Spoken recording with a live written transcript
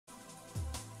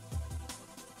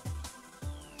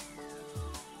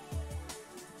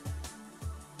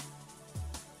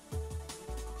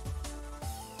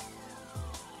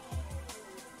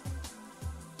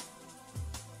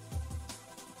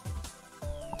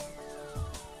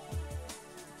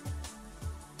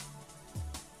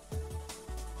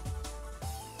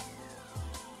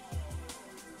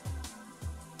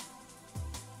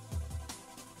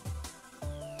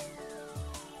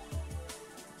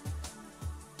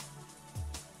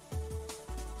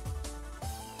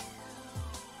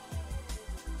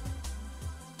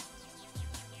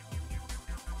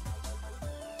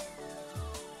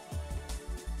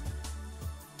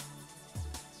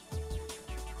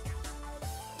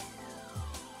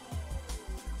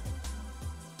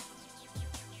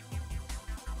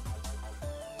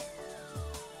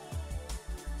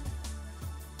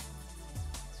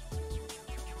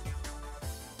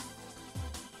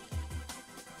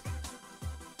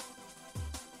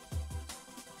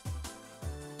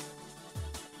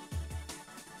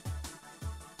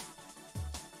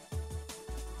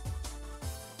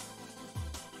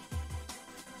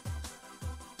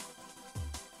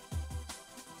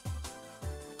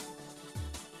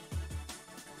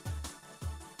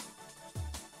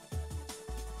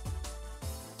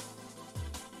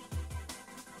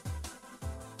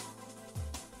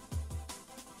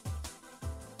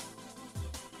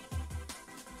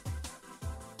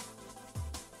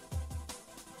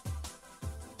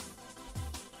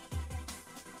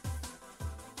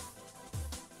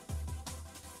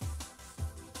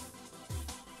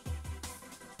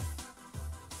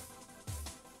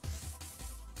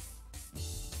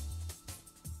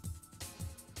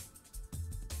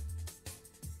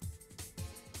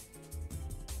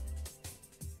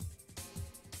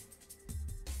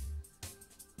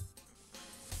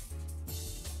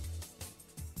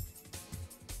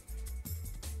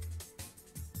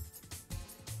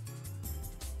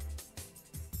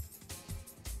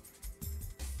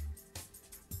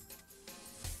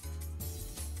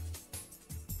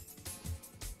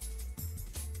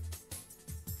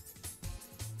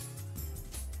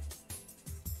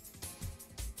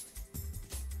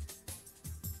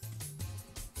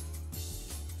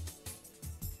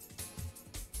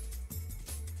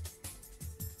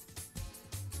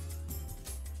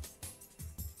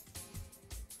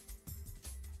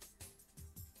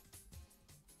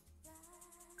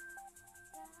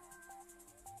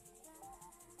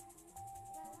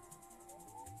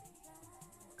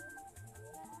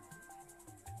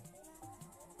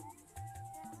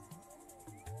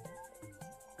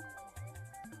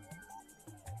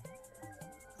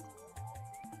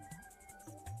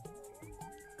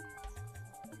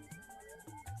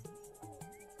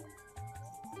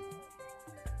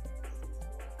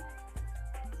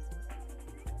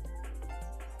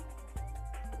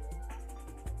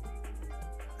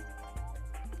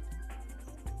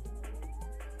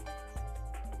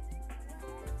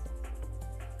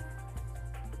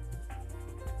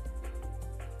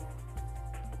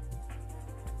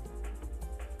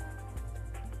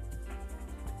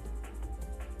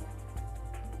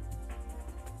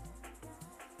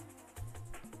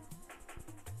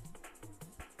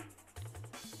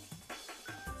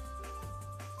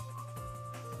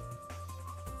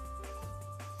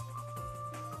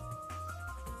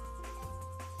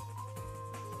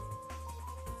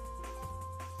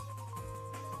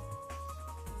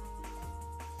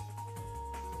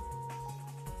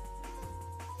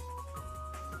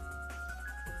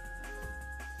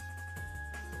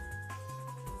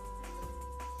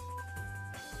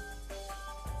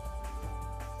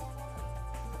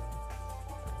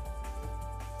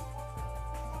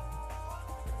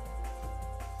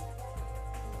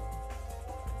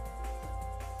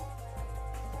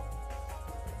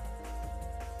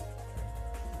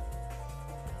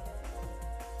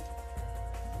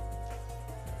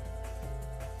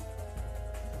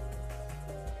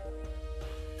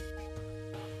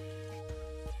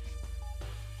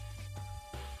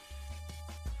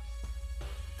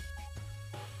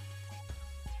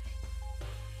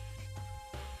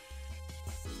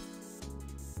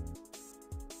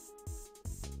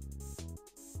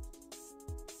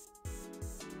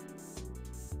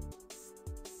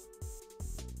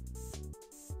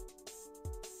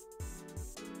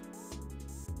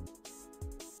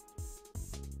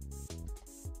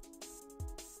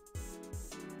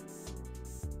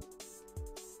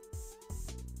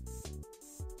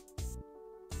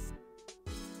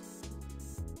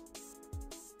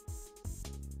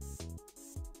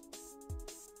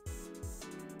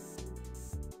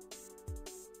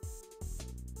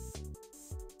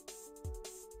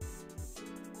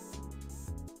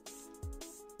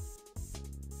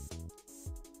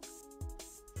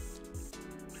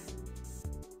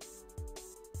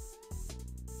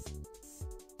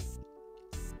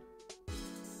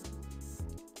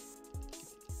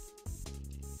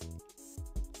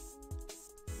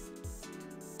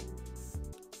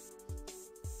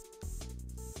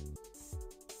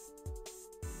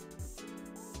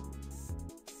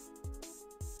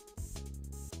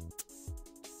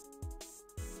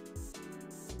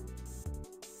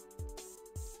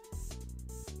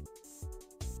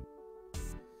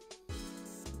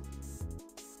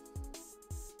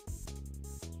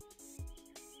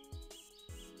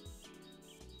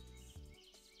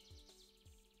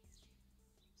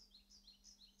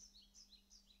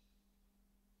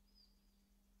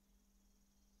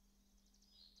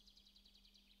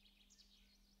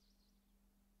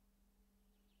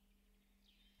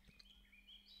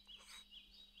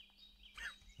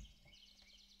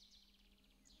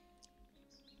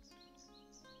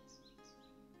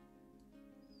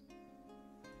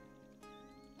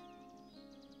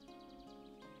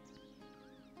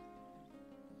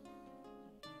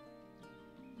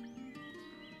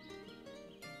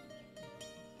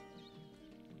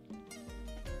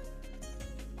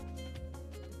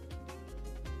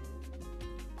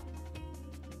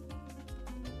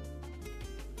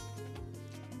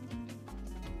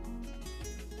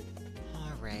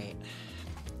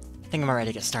think I'm ready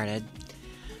to get started.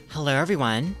 Hello,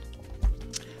 everyone.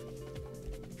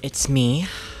 It's me.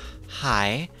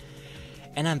 Hi.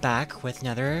 And I'm back with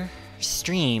another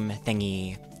stream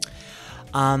thingy.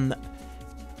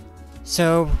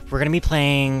 So we're gonna be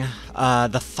playing,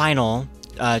 the final,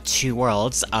 2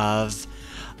 worlds of,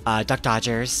 Duck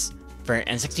Dodgers for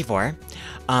N64.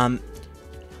 I'm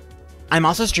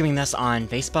also streaming this on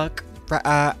Facebook,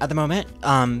 at the moment,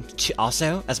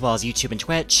 also, as well as YouTube and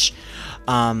Twitch.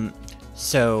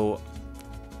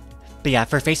 But yeah,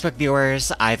 for Facebook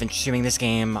viewers, I've been streaming this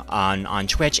game on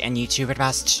Twitch and YouTube for the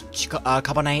past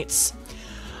couple nights.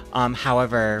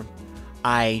 However,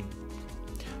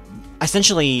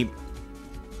 basically,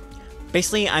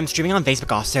 I'm streaming on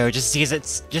Facebook also, just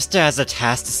as a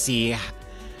test to see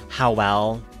how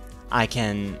well my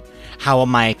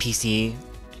PC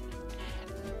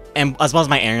and as well as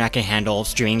my internet can handle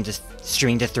streaming to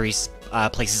 3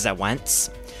 places at once.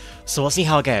 So we'll see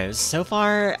how it goes. So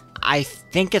far, I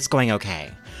think it's going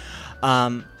okay.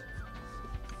 But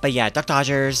yeah, Duck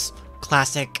Dodgers,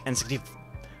 classic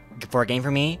N64 game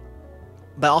for me,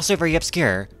 but also very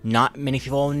obscure. Not many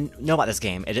people know about this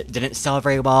game. It didn't sell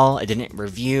very well, it didn't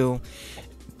review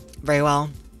very well.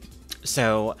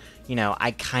 So, you know,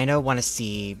 I kind of want to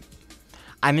see...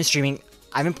 I've been streaming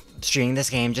this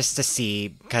game just to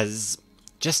see, I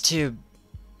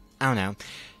don't know,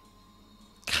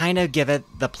 kind of give it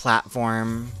the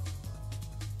platform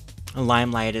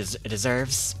limelight it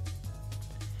deserves.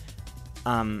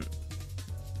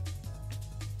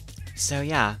 So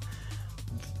yeah.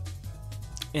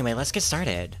 Anyway, let's get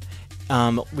started.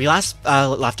 We last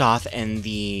left off on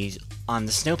the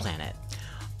snow planet.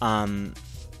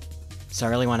 So I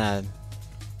really want to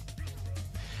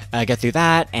get through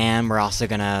that, and we're also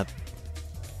gonna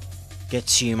get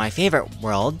to my favorite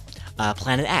world,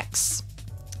 Planet X.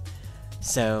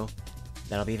 So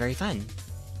that'll be very fun.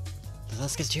 So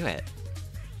let's get to it.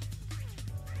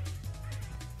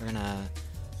 We're gonna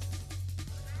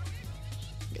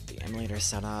get the emulator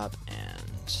set up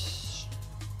and...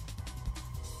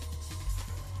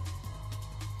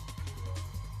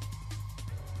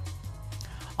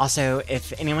 Also,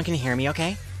 if anyone can hear me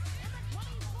okay?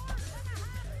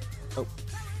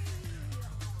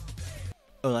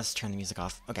 Oh, let's turn the music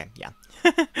off. Okay, yeah.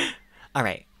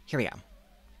 Alright, here we go.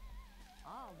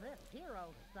 All this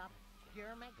hero stuff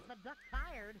sure makes the duck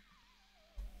tired.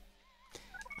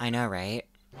 I know, right?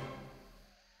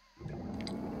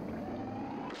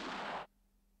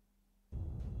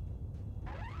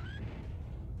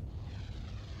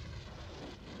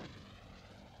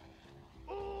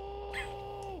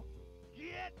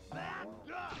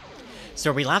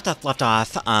 So we left off,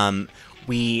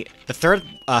 the third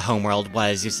homeworld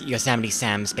was Yosemite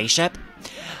Sam's spaceship.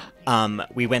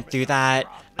 We went through that,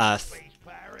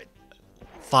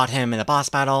 fought him in the boss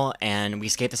battle, and we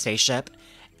escaped the spaceship.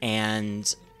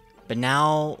 But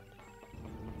now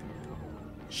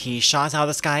he shot us out of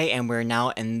the sky, and we're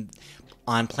now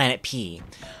on Planet P,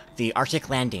 the Arctic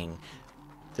landing.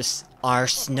 Our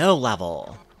snow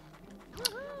level.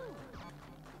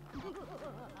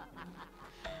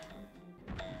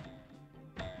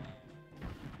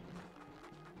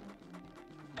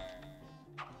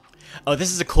 Oh,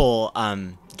 this is a cool,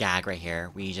 gag right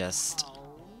here. We just... Oh,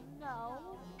 no.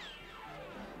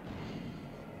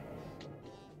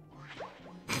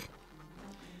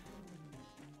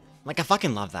 Like, I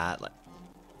fucking love that.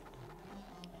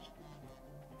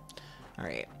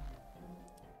 Alright.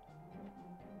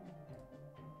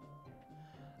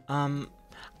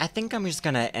 I think I'm just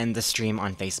gonna end the stream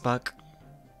on Facebook.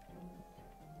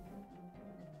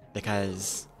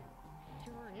 Because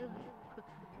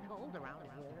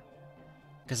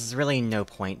there's really no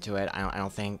point to it, I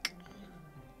don't think.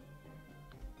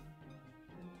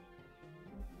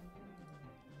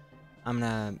 I'm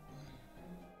gonna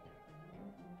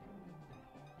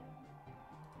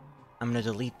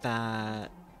delete that.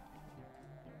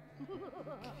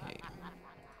 Okay.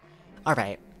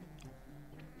 Alright.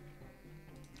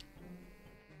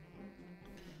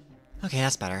 Okay,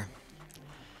 that's better.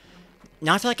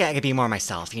 Now I feel like I could be more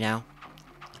myself, you know?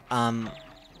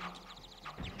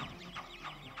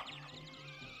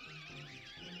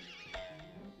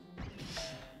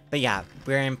 But yeah,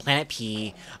 we're in Planet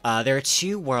P. There are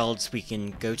 2 worlds we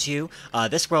can go to.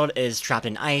 This world is trapped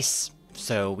in ice,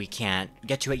 so we can't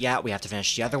get to it yet. We have to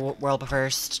finish the other world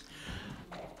first.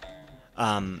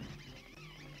 I've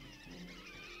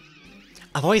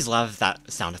always loved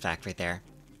that sound effect right there.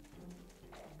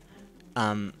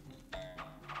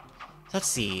 Let's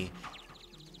see.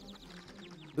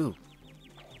 Ooh.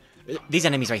 These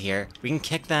enemies right here, we can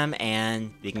kick them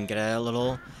and we can get a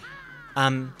little,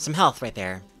 some health right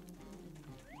there.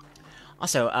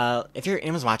 Also, if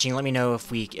anyone's watching, let me know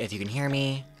if you can hear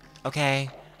me. Okay.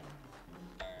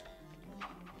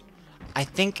 I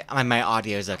think my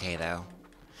audio is okay though.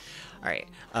 Alright,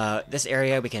 this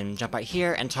area we can jump right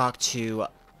here and talk to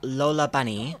Lola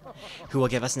Bunny, who will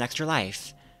give us an extra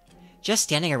life. Just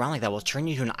standing around like that will turn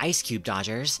you to an ice cube,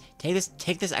 Dodgers.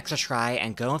 Take this extra try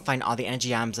and go and find all the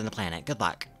energy atoms on the planet. Good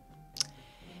luck.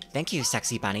 Thank you,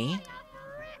 sexy bunny.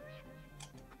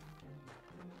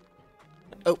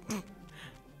 Oh.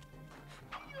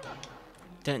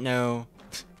 Didn't know.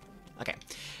 Okay.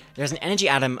 There's an energy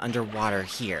atom underwater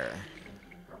here.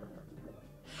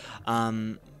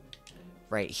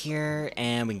 Right here,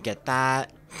 and we can get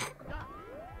that.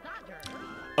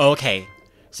 Okay.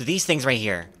 So these things right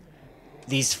here.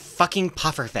 These fucking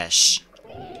pufferfish.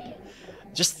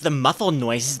 Just the muffled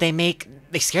noises they make,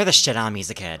 they scare the shit out of me as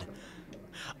a kid.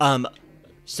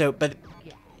 So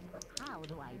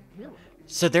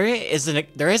there is a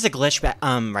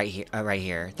glitch right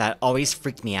here that always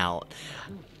freaked me out.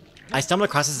 I stumbled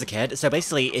across this as a kid. So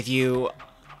basically, if you,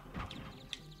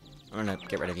 I'm gonna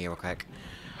get rid of you real quick.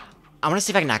 I want to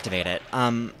see if I can activate it.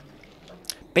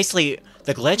 Basically,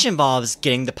 the glitch involves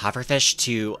getting the pufferfish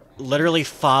to literally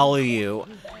follow you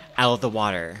out of the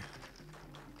water.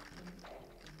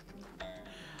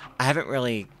 I haven't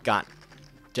really done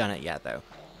it yet, though.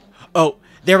 Oh,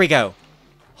 there we go.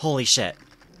 Holy shit.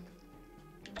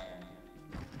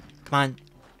 Come on,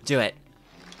 do it.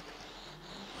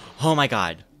 Oh my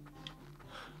god.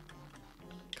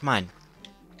 Come on.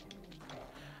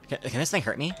 Can this thing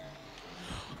hurt me?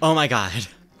 Oh my god.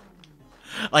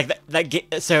 Like,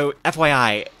 so,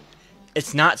 FYI,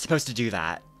 it's not supposed to do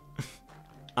that.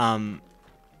 I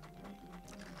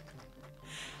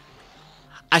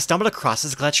stumbled across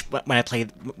this glitch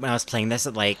when I was playing this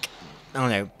at, like, I don't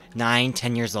know, 9,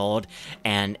 10 years old,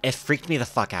 and it freaked me the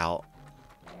fuck out.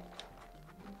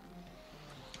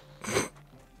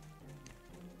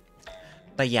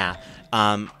 But yeah,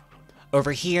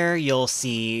 over here you'll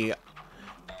see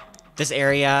this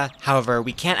area. However,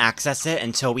 we can't access it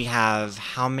until we have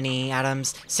how many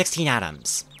atoms? 16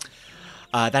 atoms.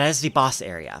 That is the boss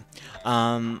area.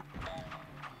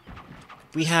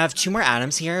 We have 2 more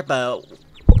atoms here, but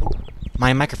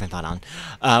my microphone fell on.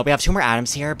 We have 2 more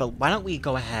atoms here, but why don't we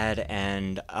go ahead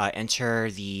and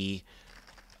enter the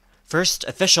first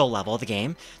official level of the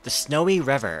game, the Snowy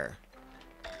River.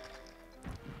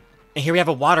 And here we have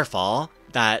a waterfall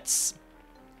that's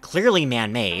clearly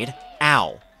man-made.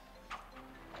 Ow.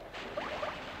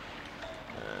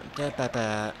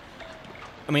 And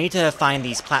we need to find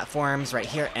these platforms right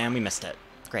here, and we missed it.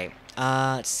 Great.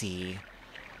 Let's see.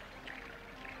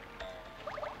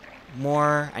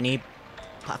 More. I need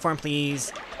platform,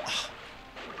 please. Ugh.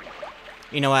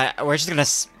 You know what? We're just gonna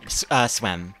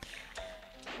swim.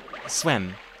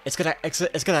 Swim. It's good.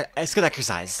 It's good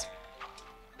exercise.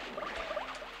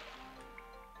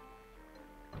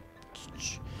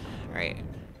 All right.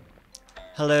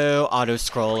 Hello, auto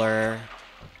scroller.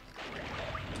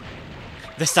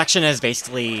 This section is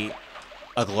basically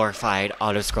a glorified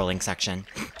auto scrolling section.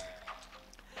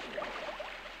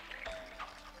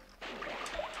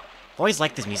 Always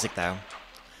liked this music though.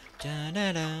 Alright,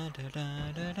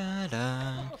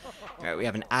 we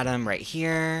have an atom right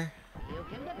here. You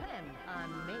can depend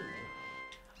on me.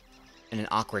 And an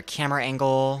awkward camera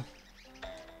angle.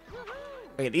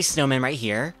 Okay, these snowmen right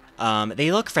here.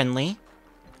 They look friendly.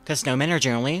 Because snowmen are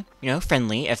generally,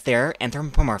 friendly if they're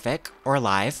anthropomorphic or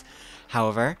alive.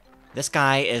 However, this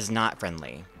guy is not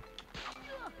friendly.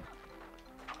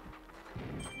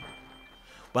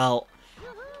 Well,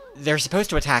 they're supposed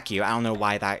to attack you. I don't know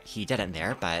why he didn't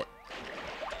there, but...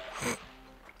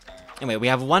 Anyway, we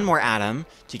have 1 more atom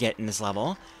to get in this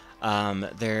level.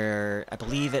 I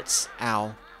believe it's...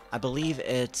 Ow. I believe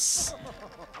it's...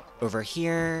 over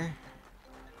here.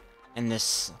 In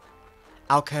this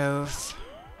alcove.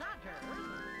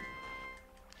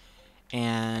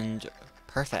 And...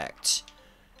 perfect.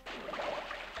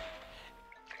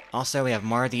 Also, we have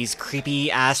more of these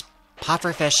creepy-ass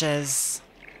pufferfishes.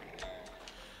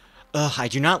 Ugh, I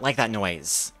do not like that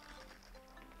noise.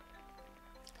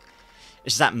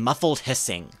 It's just that muffled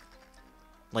hissing.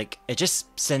 Like, it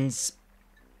just sends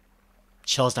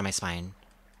chills down my spine.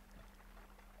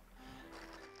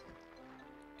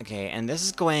 Okay, and this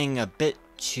is going a bit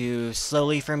too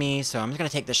slowly for me, so I'm just gonna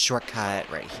take this shortcut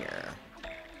right here.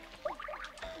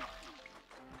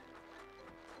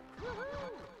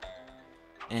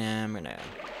 And I'm gonna...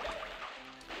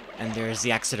 And there's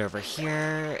the exit over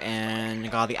here, and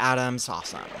got all the atoms.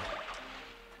 Awesome.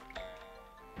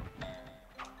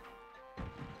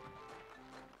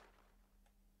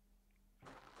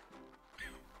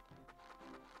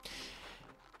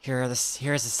 Here's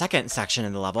the second section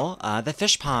of the level, the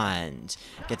fish pond.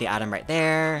 Get the item right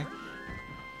there.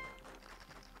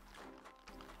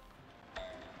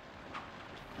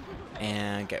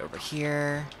 And get over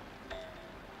here.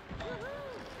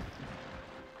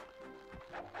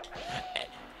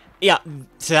 Yeah,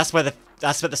 so that's what the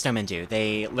snowmen do.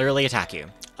 They literally attack you.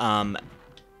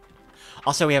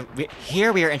 Also,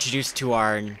 here we are introduced to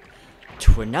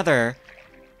another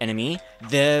enemy,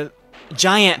 the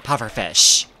giant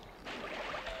pufferfish.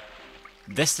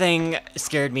 This thing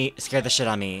scared the shit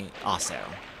out of me, also.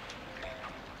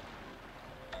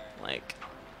 Like,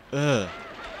 ugh.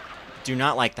 Do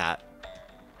not like that.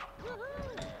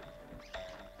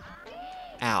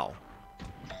 Ow.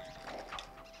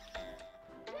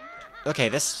 Okay,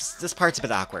 this part's a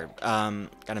bit awkward.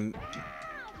 Gotta...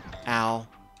 Ow.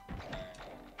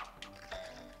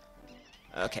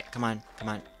 Okay, come on, come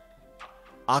on.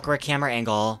 Awkward camera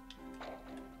angle.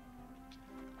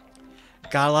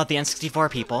 Gotta love the N64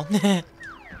 people.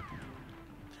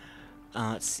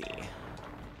 Let's see.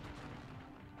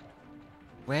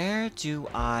 Where do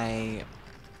I...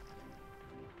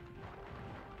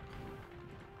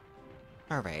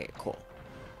 Alright, cool.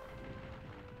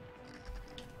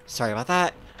 Sorry about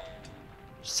that.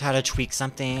 Just had to tweak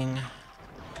something.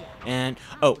 And...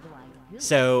 Oh!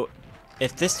 So,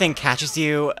 if this thing catches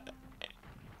you...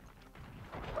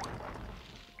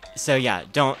 So yeah,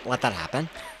 don't let that happen.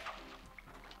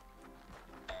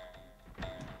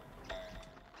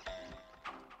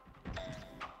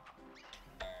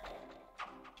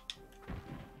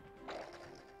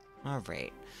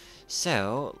 Alright.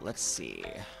 So, let's see.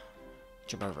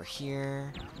 Jump over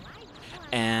here.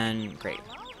 And great.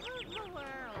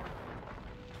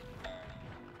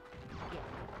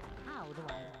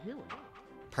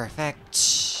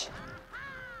 Perfect.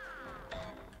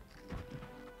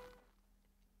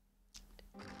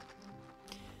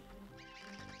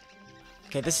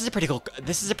 Okay, this is a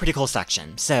pretty cool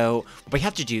section. So, what we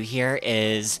have to do here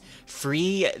is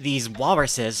free these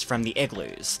walruses from the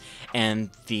igloos. And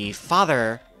the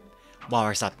father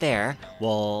walrus up there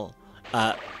will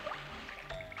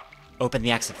open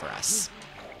the exit for us.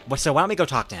 So why don't we go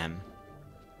talk to him?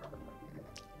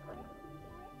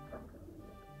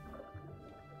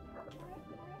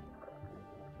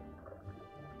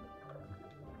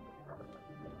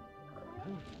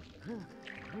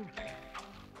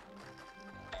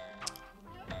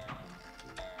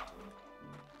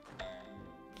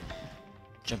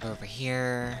 Jump over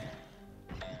here.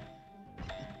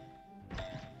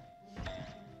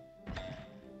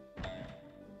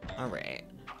 Alright.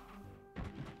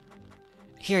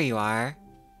 Here you are.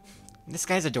 This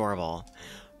guy's adorable.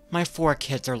 My 4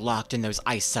 kids are locked in those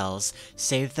ice cells.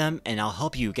 Save them, and I'll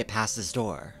help you get past this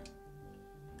door.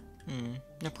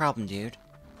 No problem, dude.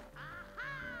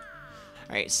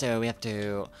 Alright, so we have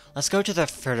to... Let's go to the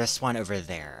furthest one over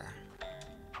there.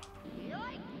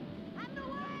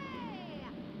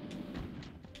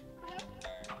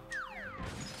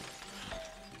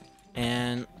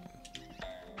 And...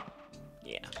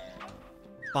 yeah.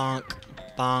 Bonk.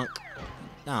 Bonk.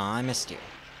 Aw, I missed you.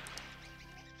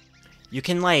 You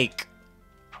can, like...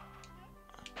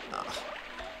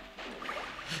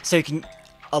 So you can...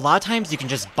 A lot of times you can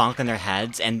just bonk on their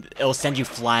heads, and it'll send you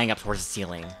flying up towards the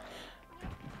ceiling.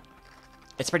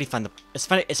 It's pretty fun.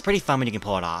 It's pretty fun when you can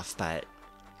pull it off, but...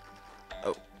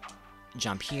 Oh.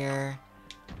 Jump here.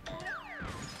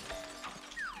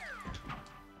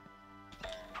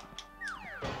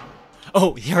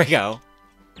 Oh, here we go.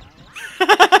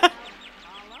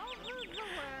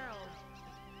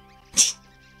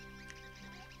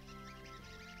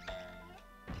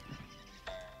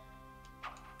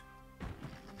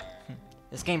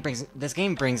 This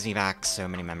game brings me back so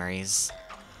many memories.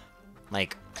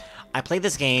 Like, I played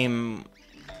this game...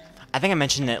 I think I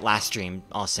mentioned it last stream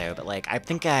also, but like,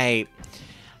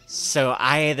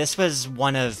 this was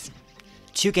one of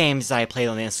 2 games that I played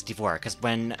on the N64, because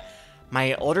when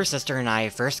my older sister and I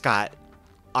first got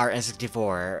our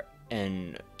N64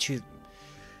 in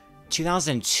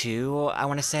 2002, I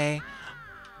want to say,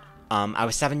 I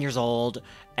was 7 years old,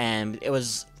 and it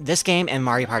was this game and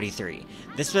Mario Party 3.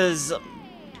 This was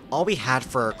all we had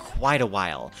for quite a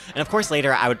while. And of course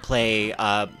later I would play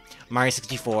Mario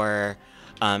 64,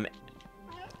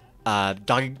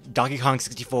 Donkey Kong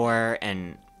 64,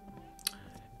 and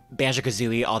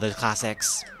Banjo-Kazooie, all those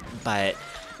classics. But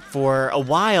for a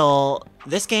while,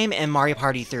 this game and Mario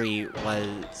Party 3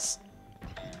 was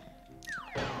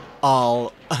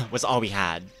all we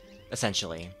had,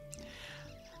 essentially.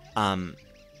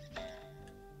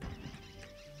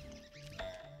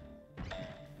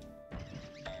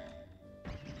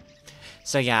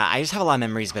 So yeah, I just have a lot of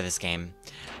memories with this game.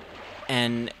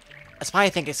 And that's why I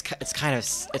think it's kind of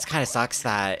sucks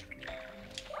that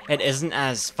it isn't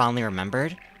as fondly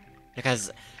remembered.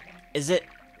 Because is it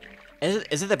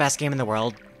the best game in the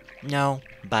world? No,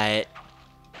 but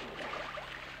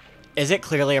is it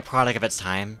clearly a product of its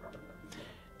time?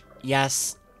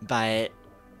 Yes, but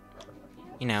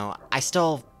you know, I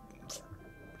still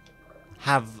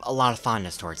have a lot of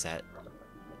fondness towards it.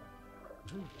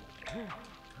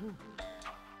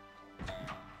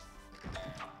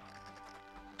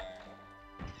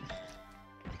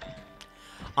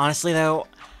 Honestly though,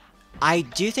 I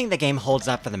do think the game holds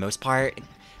up for the most part,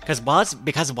 because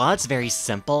while it's very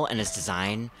simple in its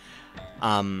design,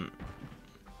 I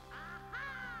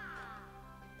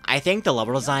think the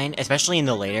level design, especially in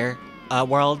the later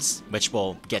worlds, which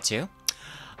we'll get to,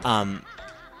 the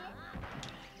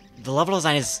level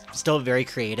design is still very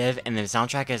creative, and the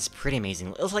soundtrack is pretty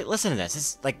amazing. It's like, listen to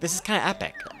this. This is kind of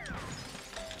epic.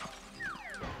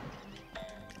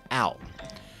 Ow.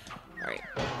 Alright.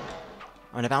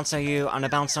 I'm gonna bounce on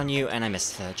you, and I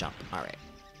missed the jump. Alright.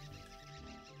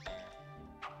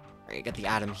 Alright, get the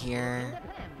atom here.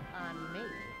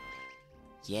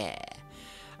 Yeah.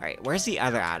 Alright, where's the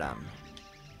other atom?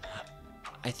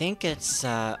 I think it's,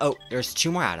 oh, there's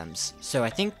 2 more atoms. So I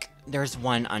think there's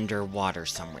one underwater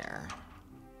somewhere.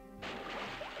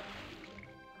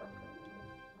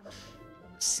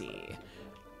 Let's see.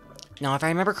 Now, if I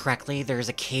remember correctly, there's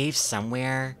a cave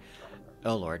somewhere.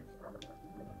 Oh, Lord.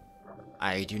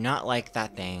 I do not like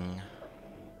that thing.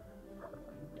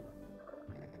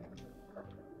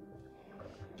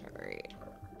 Alright.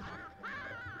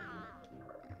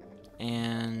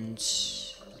 And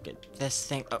get this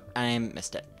thing. Oh, I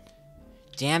missed it.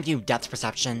 Damn you, depth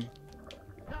perception.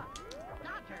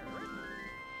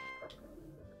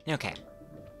 Okay.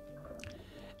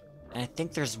 And I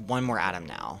think there's one more atom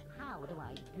now.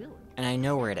 And I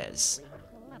know where it is.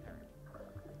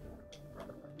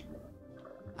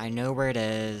 I know where it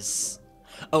is.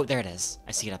 Oh, there it is.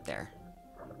 I see it up there.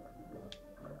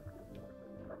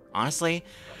 Honestly,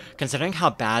 considering how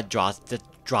bad draw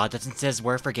distances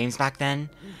were for games back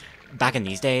then, back in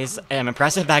these days, I'm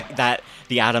impressed that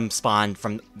the atom spawned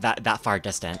from that far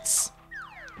distance.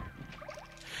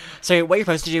 So what you're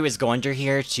supposed to do is go under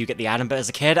here to get the atom, but as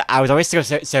a kid, I was always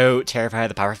so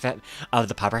terrified of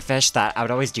the pufferfish that I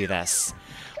would always do this.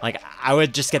 Like, I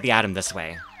would just get the atom this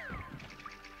way.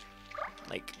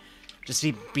 Like, just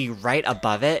be right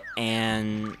above it,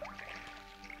 and...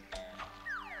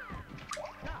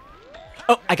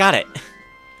 Oh, I got it!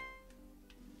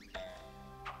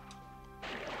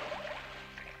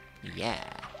 Yeah.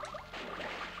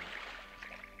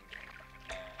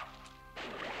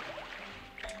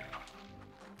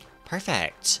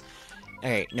 Perfect.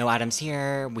 Alright, no atoms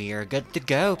here. We are good to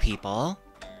go, people.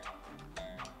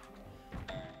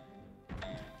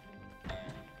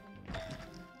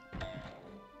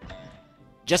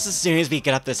 Just as soon as we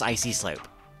get up this icy slope.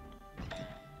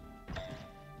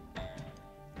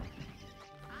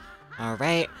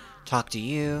 Alright, talk to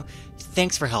you.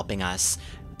 Thanks for helping us.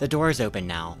 The door is open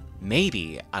now.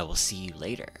 Maybe I will see you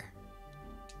later.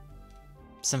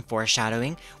 Some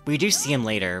foreshadowing. We do see him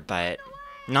later, but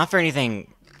not for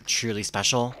anything truly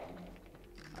special.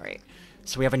 Alright,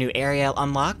 so we have a new area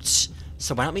unlocked.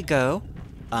 So why don't we go,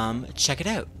 check it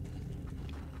out.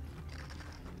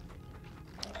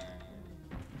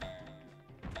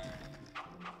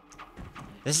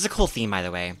 This is a cool theme, by the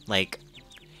way. Like,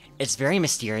 it's very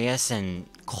mysterious and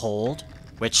cold,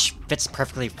 which fits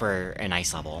perfectly for an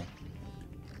ice level.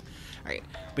 Alright,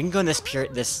 we can go in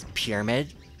this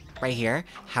pyramid right here.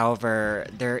 However,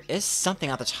 there is something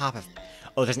at the top of...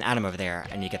 Oh, there's an atom over there.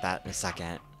 I need to get that in a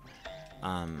second.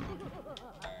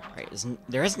 Right,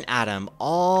 there is an atom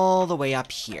all the way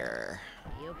up here.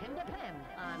 You can depend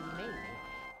on me.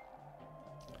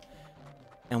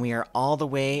 And we are all the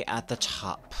way at the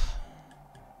top.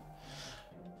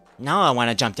 Now I want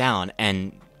to jump down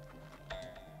and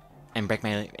break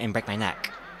my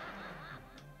neck.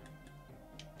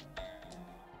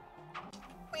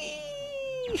 Whee!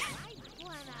 Lights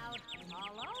went out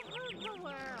all over the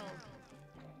world.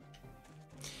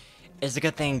 It's a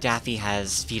good thing Daffy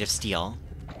has feet of steel.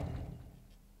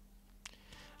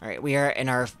 Alright, we are in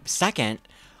our second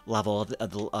level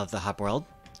of the hub world,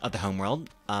 of the home world,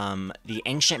 the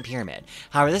Ancient Pyramid.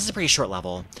 However, this is a pretty short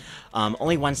level.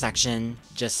 Only one section,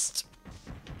 just...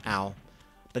 Ow.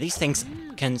 But these things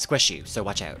can squish you, so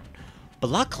watch out. But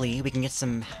luckily, we can get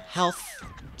some health,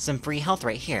 some free health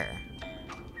right here.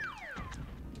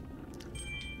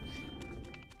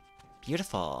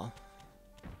 Beautiful.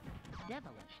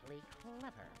 Devilishly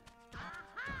clever.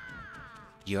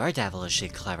 You are devilishly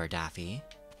clever, Daffy.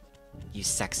 You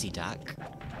sexy duck.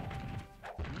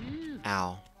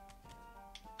 Ow.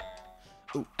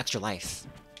 Ooh, extra life.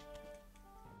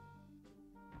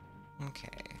 Okay.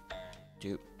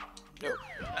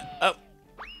 Oh.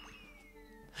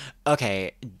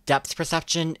 Okay, depth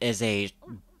perception is a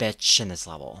bitch in this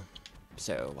level.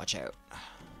 So, watch out.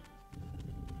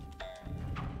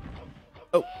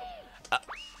 Oh!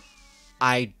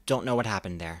 I don't know what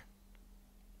happened there.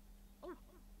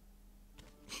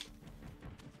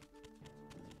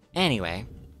 Anyway.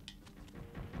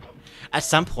 At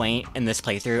some point in this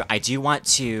playthrough, I do want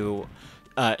to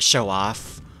show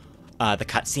off the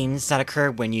cutscenes that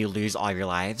occur when you lose all your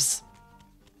lives.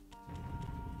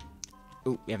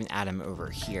 Ooh, we have an atom over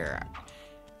here.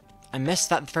 I missed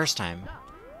that the first time.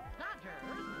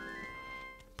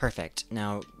 Perfect.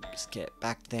 Now, just get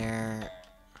back there.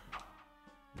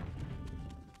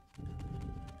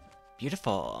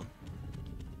 Beautiful.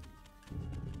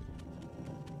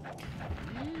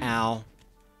 Ow.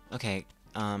 Okay,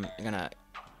 I'm gonna...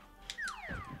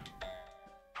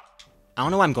 I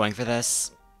don't know why I'm going for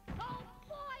this.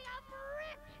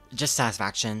 Just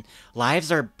satisfaction.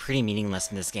 Lives are pretty meaningless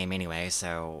in this game anyway,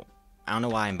 so... I don't know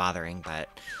why I'm bothering, but...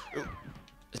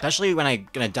 Especially when I'm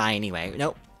gonna die anyway.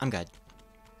 Nope, I'm good.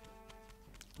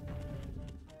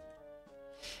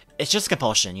 It's just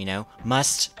compulsion, you know?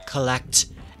 Must collect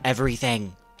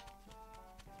everything.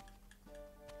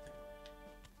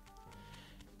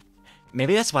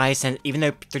 Maybe that's why, since even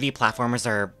though 3D platformers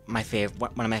are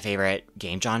one of my favorite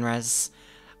game genres,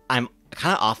 I'm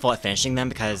kind of awful at finishing them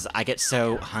because I get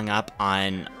so hung up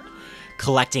on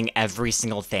collecting every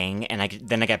single thing, and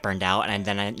then I get burned out, and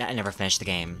then I never finish the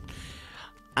game.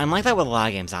 I'm like that with a lot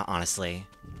of games, honestly.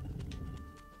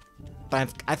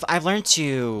 But I've learned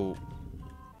to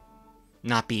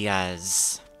not be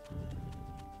as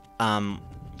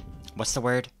what's the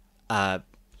word?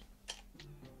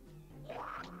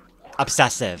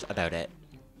 Obsessive about it.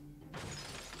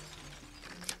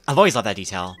 I've always loved that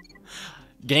detail.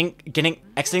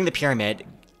 Exiting the pyramid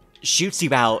shoots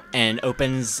you out and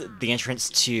opens the entrance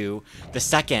to the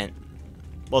second,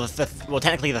 well,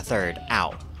 technically the third,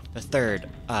 the third,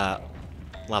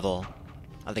 level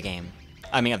of the game.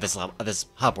 I mean, of this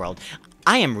hub world.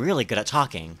 I am really good at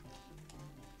talking.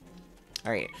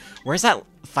 Alright, where's that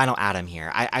final atom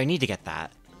here? I need to get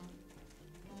that.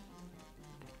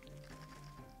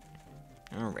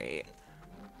 Alright.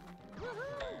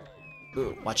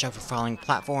 Ooh, watch out for falling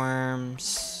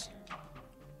platforms.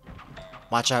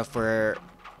 Watch out for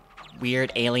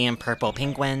weird alien purple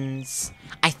penguins.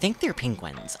 I think they're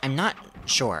penguins. I'm not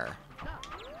sure.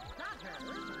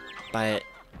 But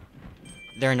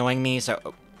they're annoying me, so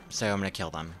I'm gonna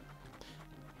kill them.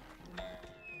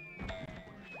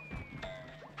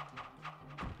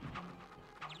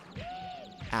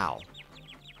 Ow.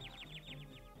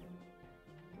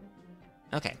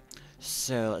 Okay,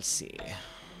 so let's see.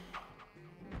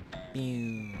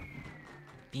 Pew.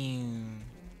 Pew.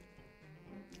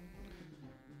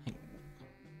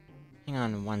 Hang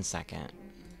on 1 second.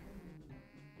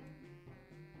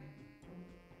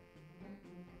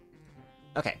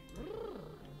 Okay.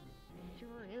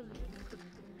 Sure is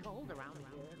cold around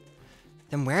here.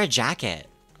 Then wear a jacket.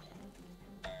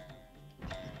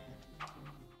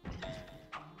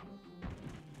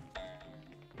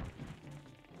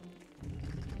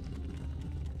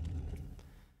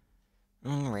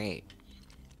 Alright.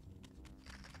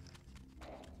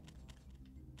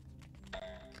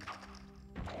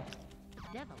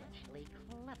 Devilishly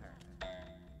clever.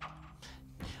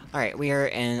 Alright, we are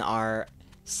in our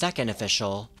second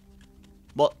official,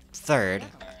 well, third,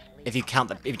 if you count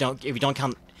the, if you don't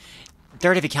count,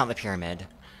 third if you count the pyramid.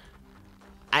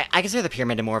 I consider the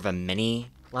pyramid more of a mini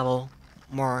level,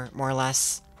 more or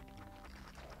less.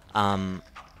 But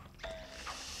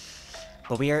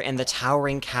we are in the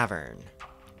Towering Cavern.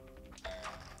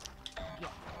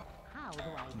 How do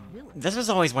I do it? This was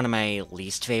always one of my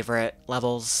least favorite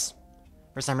levels,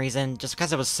 for some reason, just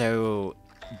because it was so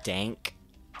dank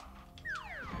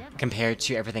compared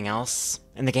to everything else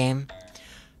in the game.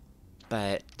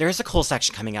 But there's a cool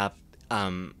section coming up,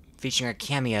 featuring a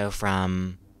cameo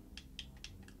from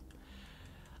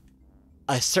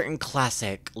a certain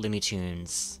classic Looney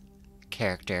Tunes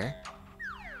character.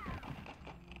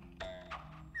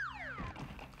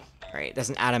 Alright, there's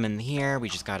an atom in here, we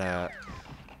just gotta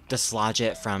dislodge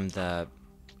it from the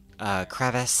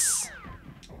crevice.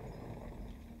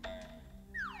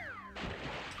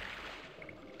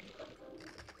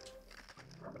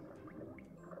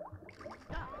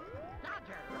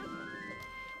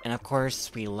 And of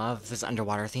course, we love this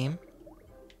underwater theme.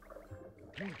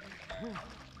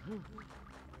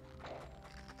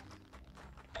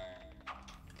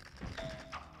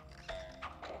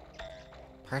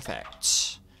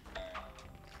 Perfect.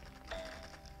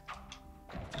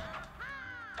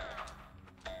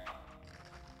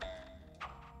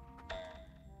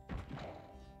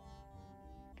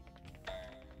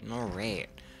 Alright.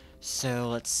 So,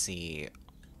 let's see.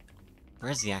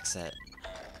 Where's the exit?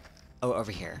 Oh,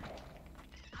 over here.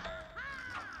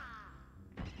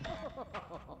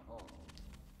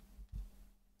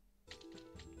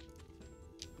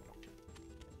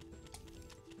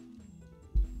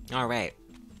 Alright.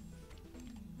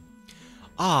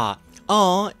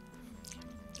 Oh,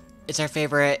 it's our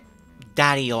favorite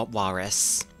Daddy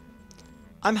Walrus.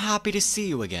 I'm happy to see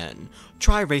you again.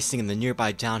 Try racing in the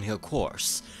nearby downhill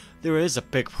course. There is a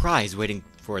big prize waiting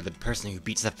for the person who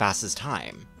beats the fastest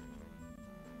time.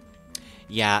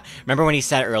 Yeah, remember when he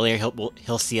said earlier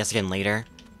he'll see us again later?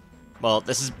 Well,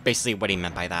 this is basically what he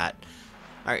meant by that.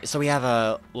 Alright, so we have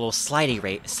a little sliding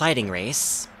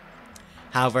race.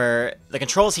 However, the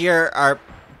controls here are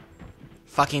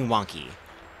fucking wonky.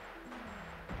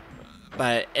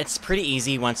 But it's pretty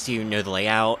easy once you know the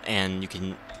layout and you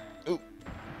can... Ooh.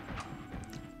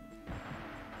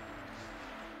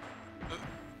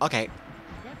 Okay.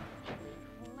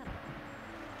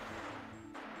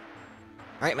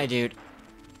 Alright, my dude.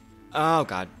 Oh,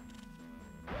 God.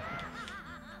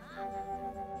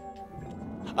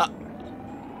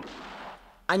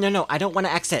 No, I don't want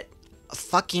to exit.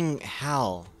 Fucking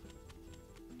hell.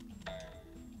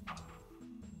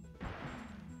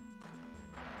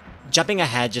 Jumping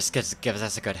ahead just gives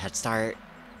us a good head start.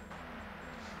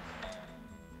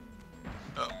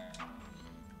 Oh.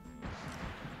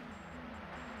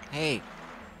 Hey.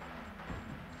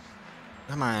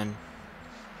 Come on.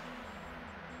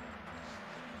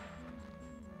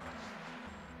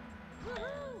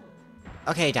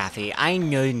 Okay, Daffy, I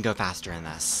know you can go faster in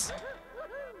this.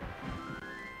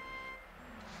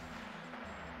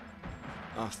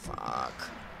 Oh, fuck.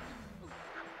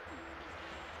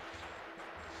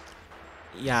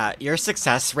 Yeah, your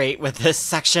success rate with this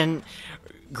section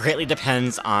greatly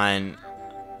depends on...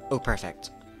 Oh,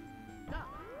 perfect.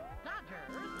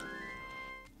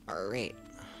 Alright.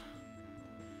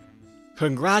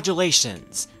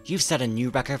 Congratulations! You've set a new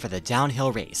record for the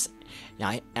downhill race.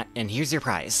 Now, and here's your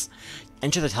prize.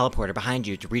 Enter the teleporter behind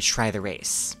you to retry the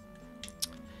race.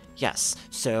 Yes,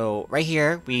 so right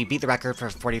here, we beat the record for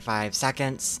 45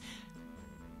 seconds.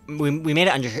 We made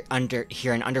it under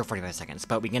 45 seconds,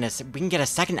 but we can get a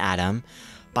second atom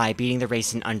by beating the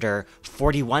race in under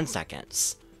 41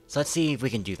 seconds. So let's see if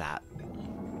we can do that.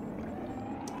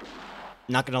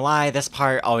 Not gonna lie, this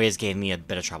part always gave me a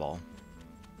bit of trouble.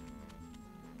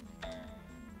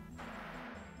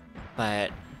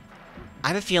 But I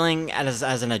have a feeling as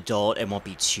an adult, it won't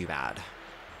be too bad.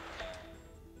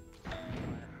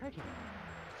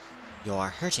 You're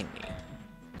hurting me.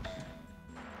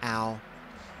 Ow.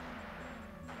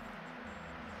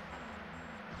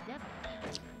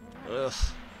 Ugh.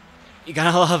 You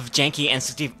gotta love janky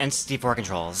N64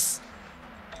 controls.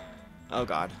 Oh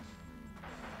god.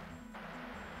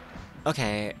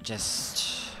 Okay,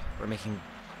 we're making...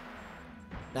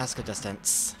 That's good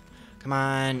distance. Come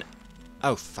on.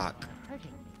 Oh, fuck.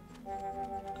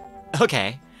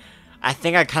 Okay. I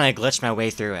think I kinda glitched my way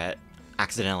through it.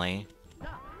 Accidentally.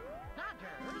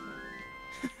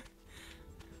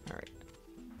 Alright.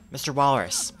 Mr.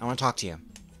 Walrus, I want to talk to you.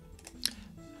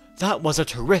 That was a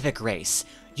terrific race.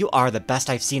 You are the best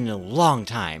I've seen in a long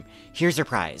time. Here's your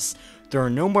prize. There are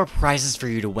no more prizes for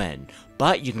you to win,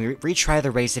 but you can retry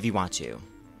the race if you want to.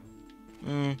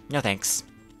 No thanks.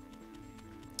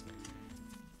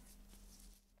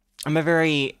 I'm a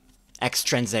very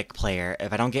extrinsic player.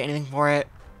 If I don't get anything for it,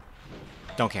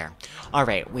 don't care.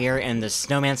 Alright, we are in the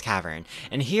Snowman's Cavern.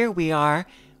 And here we have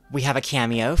a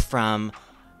cameo from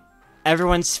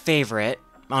everyone's favorite...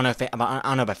 I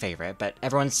don't know about favorite, but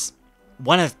everyone's...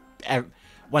 One of the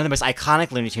most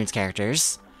iconic Looney Tunes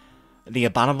characters. The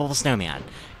Abominable Snowman.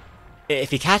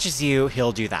 If he catches you,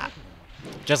 he'll do that.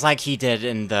 Just like he did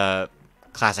in the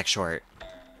classic short.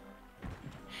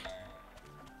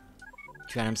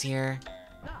 2 items here.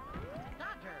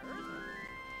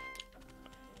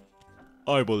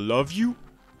 I will love you.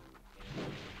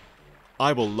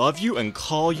 I will love you and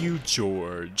call you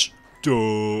George.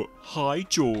 Duh. Hi,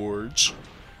 George.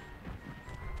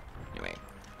 Anyway.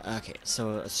 Okay,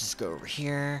 so let's just go over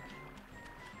here.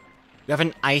 We have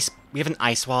an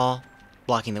ice wall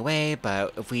blocking the way,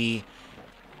 but if we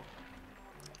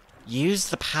use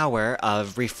the power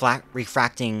of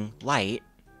refracting light,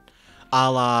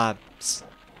 a la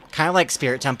kind of like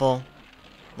Spirit Temple,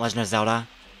 Legend of Zelda.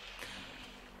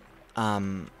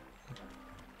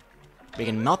 We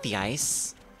can melt the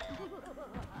ice.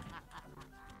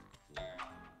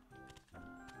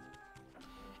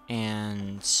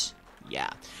 And yeah.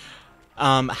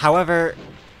 However,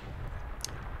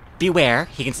 beware,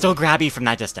 he can still grab you from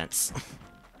that distance.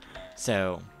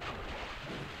 So,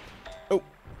 oh.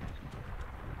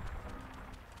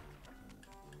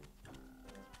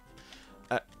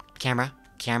 Camera.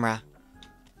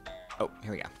 Oh,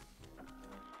 here we go.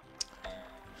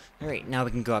 Alright, now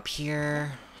we can go up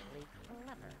here.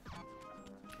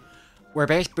 We're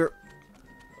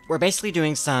basically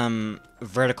doing some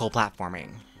vertical platforming,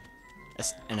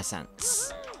 in a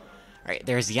sense. Alright,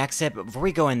 there's the exit, but before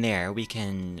we go in there, we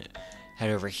can head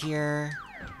over here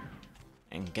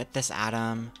and get this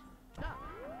atom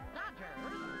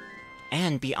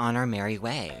and be on our merry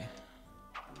way.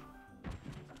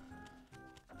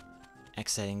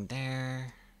 Exiting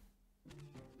there.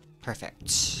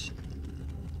 Perfect.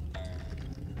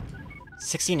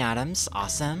 16 atoms,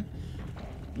 awesome.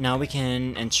 Now we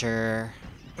can enter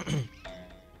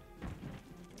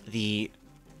the...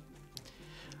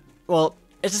 Well,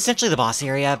 it's essentially the boss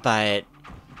area, but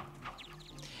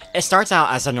it starts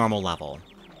out as a normal level.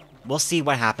 We'll see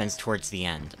what happens towards the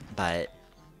end, but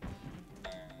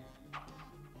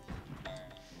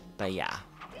yeah.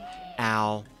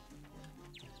 Ow.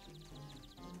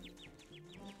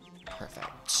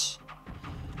 Perfect.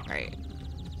 Alright.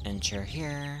 Enter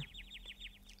here.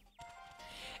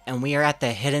 And we are at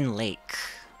the Hidden Lake.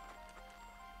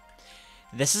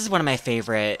 This is one of my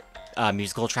favorite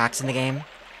musical tracks in the game.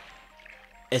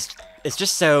 It's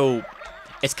just so...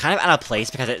 It's kind of out of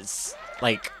place because it's,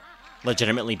 like,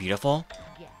 legitimately beautiful.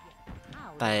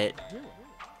 But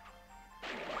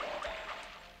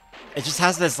it just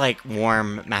has this, like,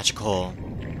 warm, magical,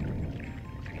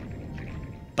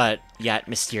 but yet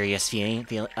mysterious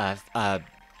vibe.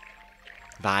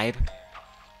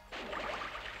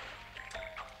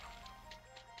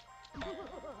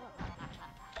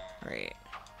 Alright,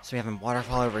 so we have a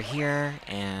waterfall over here,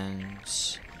 and...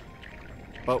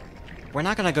 Well, we're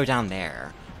not gonna go down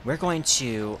there. We're going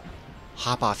to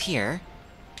hop off here.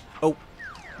 Oh!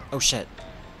 Oh shit.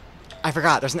 I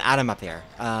forgot, there's an atom up there.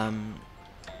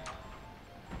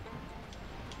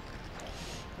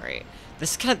 Right.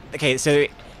 This is kind of... Okay, so...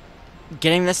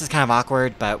 Getting this is kind of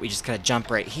awkward, but we just kind of jump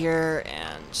right here,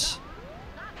 and...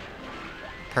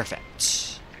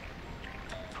 Perfect.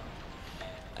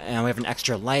 And we have an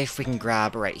extra life we can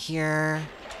grab right here.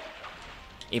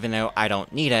 Even though I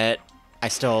don't need it, I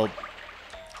still...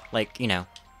 Like, you know...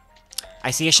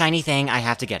 I see a shiny thing, I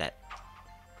have to get it.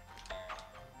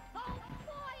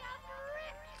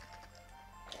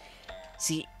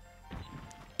 See...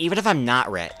 Even if I'm not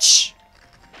rich...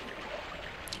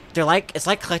 They're like... It's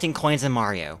like collecting coins in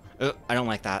Mario. Ugh, I don't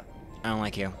like that. I don't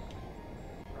like you.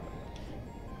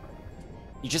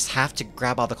 You just have to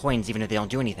grab all the coins even if they don't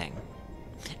do anything.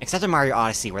 Except in Mario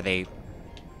Odyssey where they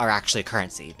are actually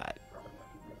currency, but...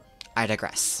 I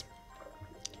digress.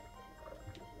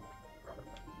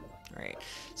 Alright,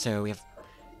 so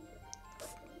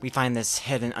we find this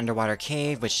hidden underwater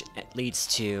cave, which leads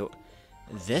to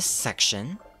this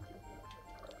section.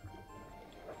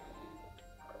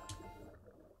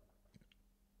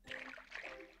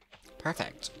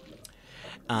 Perfect.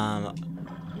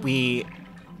 We're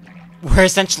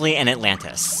essentially in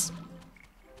Atlantis.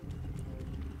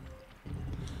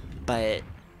 But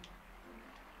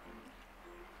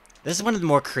this is one of the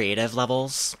more creative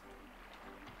levels,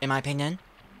 in my opinion.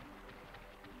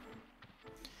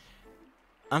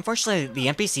 Unfortunately, the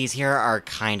NPCs here are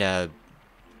kinda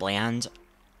bland.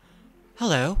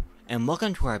 Hello, and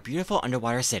welcome to our beautiful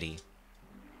underwater city.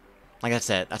 Like, that's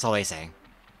it. That's all they say.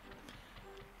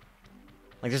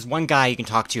 Like, there's one guy you can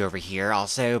talk to over here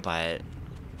also, but...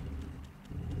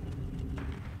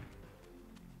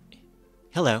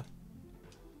 Hello.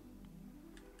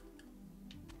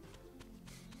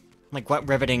 Like, what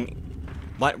riveting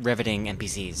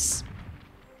NPCs.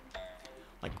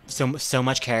 Like, so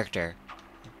much character.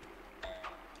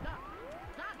 But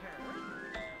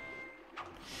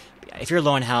yeah, if you're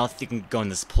low on health, you can go in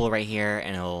this pool right here,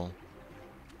 and it'll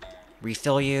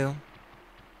refill you.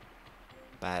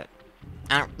 But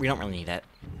we don't really need it.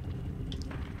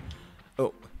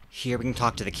 Oh, here we can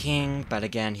talk to the king, but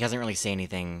again, he doesn't really say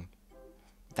anything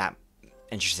that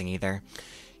interesting either.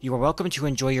 You are welcome to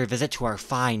enjoy your visit to our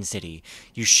fine city.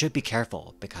 You should be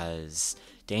careful, because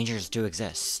dangers do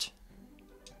exist.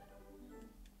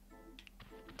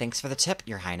 Thanks for the tip,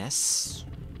 Your Highness.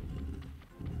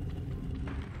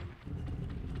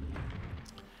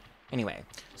 Anyway,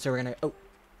 so we're gonna... Oh.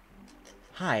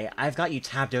 Hi, I've got you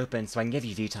tabbed open so I can give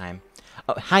you view time.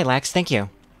 Oh, hi Lex, thank you.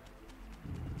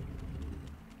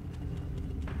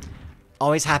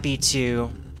 Always happy to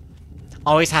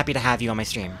have you on my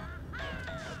stream.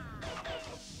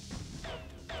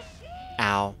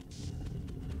 Ow.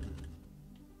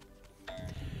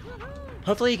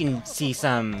 Hopefully you can see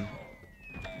some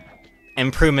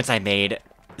improvements I made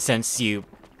since you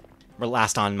were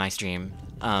last on my stream.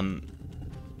 I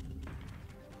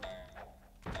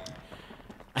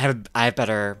have a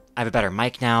better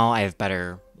mic now. I have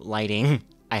better lighting.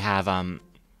 I have a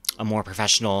more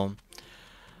professional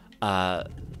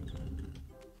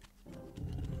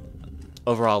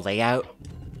overall layout,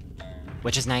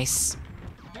 which is nice.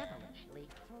 Devilishly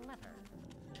clever.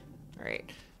 All right,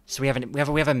 so we have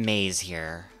a maze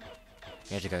here.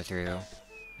 We have to go through.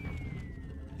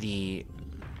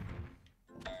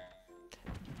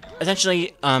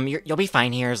 Essentially, you'll be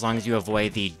fine here as long as you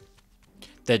avoid the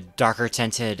dark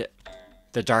tinted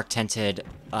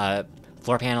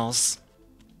floor panels.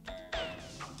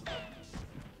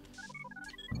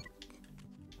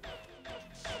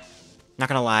 Not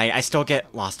gonna lie, I still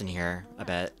get lost in here a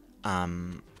bit.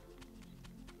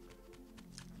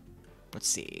 Let's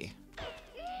see.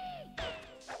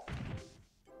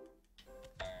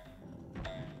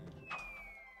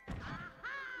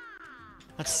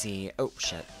 Let's see. Oh,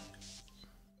 shit.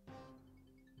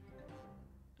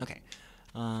 Okay.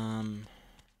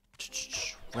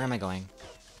 Where am I going?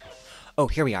 Oh,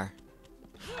 here we are.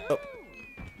 Oh.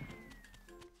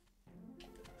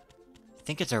 I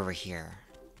think it's over here.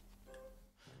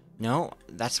 No,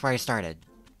 that's where I started.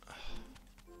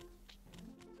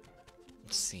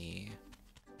 Let's see.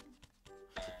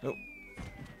 Oh.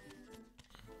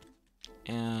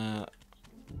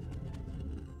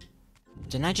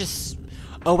 Didn't I just...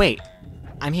 Oh, wait.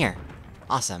 I'm here.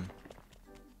 Awesome.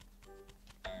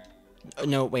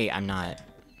 No, wait, I'm not.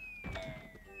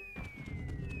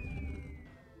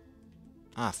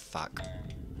 Ah, fuck.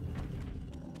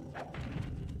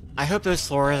 I hope those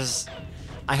floor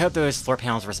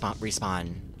panels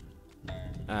respawn.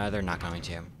 They're not going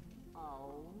to.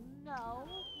 Oh no.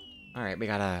 Alright, we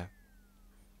gotta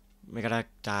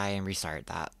die and restart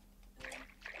that.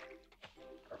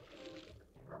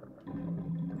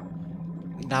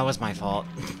 That was my fault.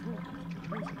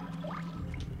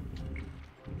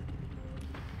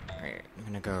 Alright, I'm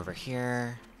gonna go over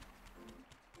here.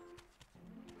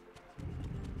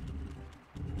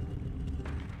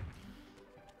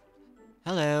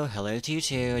 Hello, hello to you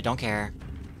too, don't care.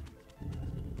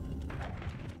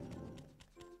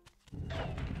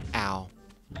 Ow.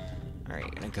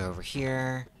 Alright, gonna go over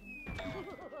here.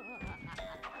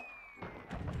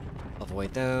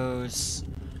 Avoid those.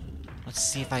 Let's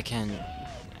see if I can...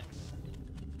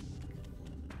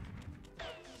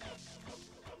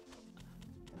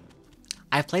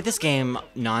 I've played this game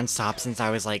non-stop since I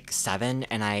was like 7,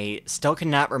 and I still could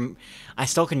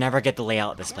never get the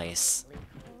layout of this place.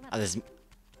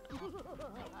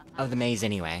 Of the maze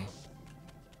anyway.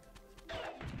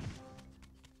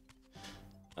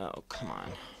 Oh, come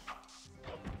on.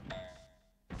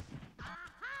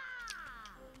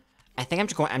 I think I'm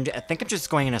just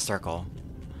going in a circle.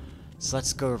 So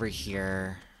let's go over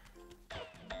here.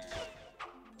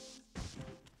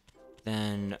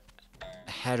 Then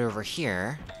head over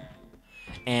here.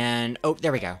 And oh,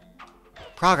 there we go.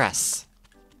 Progress.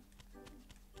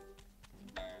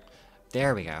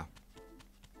 There we go.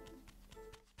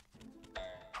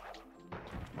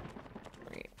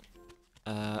 Great.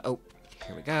 Oh,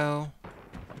 here we go.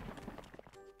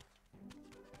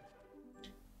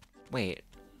 Wait.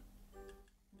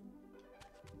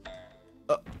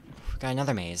 Oh, we got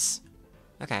another maze.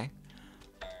 Okay.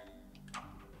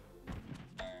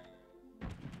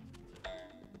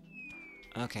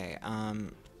 Okay,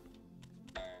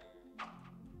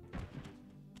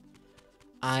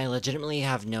 I legitimately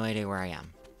have no idea where I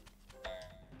am.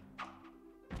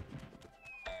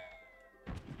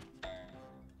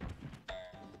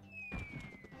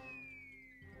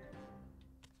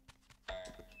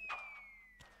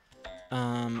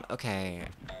 Okay.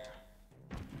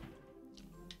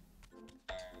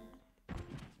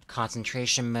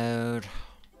 Concentration mode.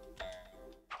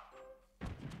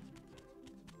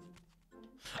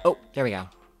 Oh, there we go.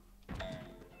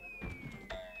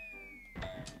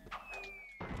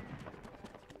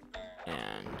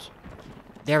 And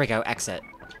there we go, exit.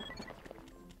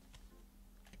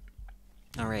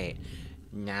 Alright,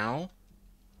 now...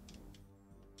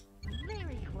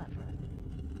 Very clever.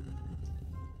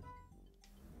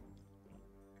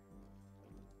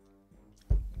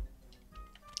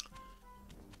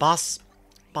 Boss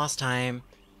time.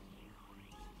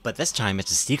 But this time it's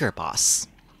a secret boss.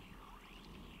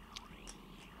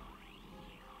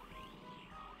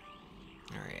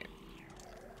 Alright.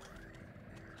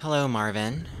 Hello,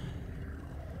 Marvin.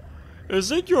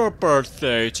 Is it your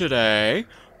birthday today?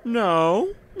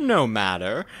 No? No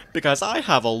matter, because I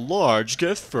have a large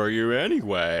gift for you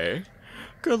anyway.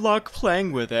 Good luck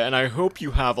playing with it, and I hope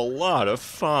you have a lot of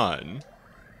fun.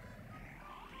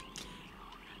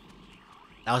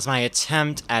 That was my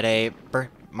attempt at a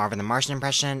Marvin the Martian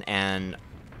impression, and...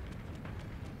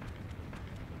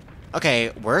 Okay,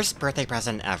 worst birthday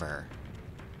present ever.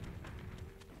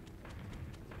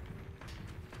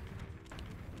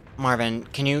 Marvin,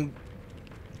 can you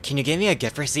give me a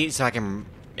gift receipt so I can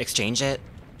exchange it?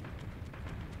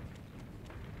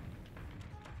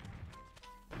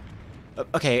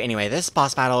 Okay, anyway, this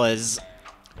boss battle is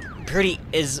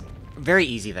very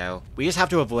easy though. We just have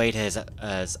to avoid his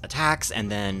attacks, and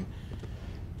then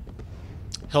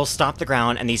he'll stop the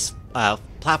ground, and these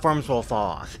platforms will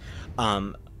fall off.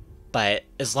 But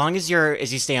as long as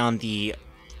you stay on the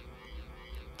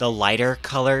lighter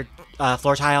colored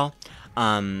floor tile,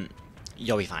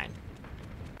 you'll be fine.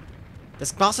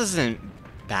 This boss isn't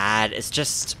bad. It's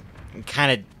just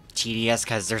kind of tedious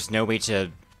because there's no way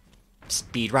to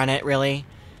speedrun it, really.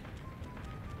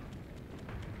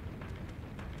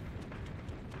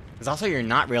 Because also you're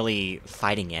not really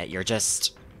fighting it, you're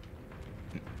just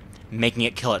making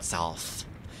it kill itself.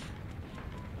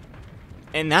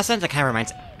 In that sense, it kind of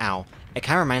reminds... Ow. It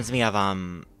kind of reminds me of,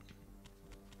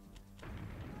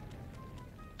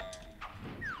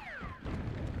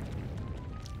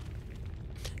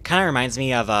 kind of reminds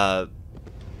me of,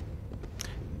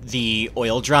 the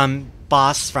oil drum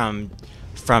boss from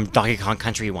Donkey Kong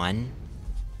Country 1.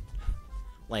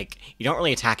 Like, you don't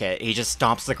really attack it, he just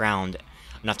stomps the ground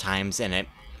enough times, and it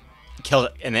kills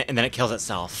it, and then it kills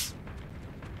itself.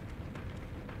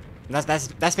 And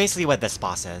that's basically what this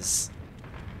boss is.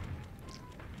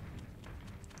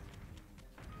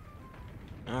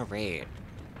 Alright.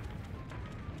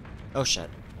 Oh shit.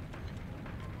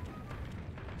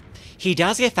 He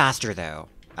does get faster though,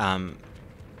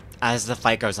 as the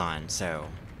fight goes on, so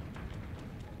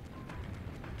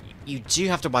you do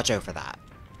have to watch out for that.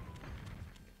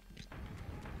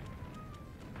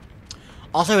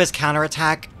 Also, his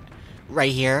counterattack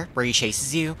right here, where he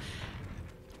chases you,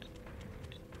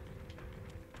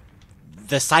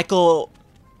 the cycle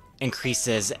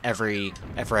increases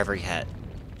for every hit.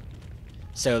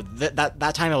 So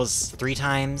that time it was 3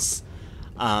 times.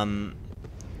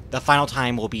 The final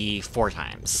time will be 4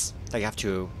 times. So you have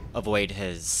to avoid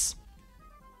his...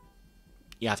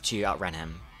 You have to outrun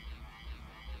him.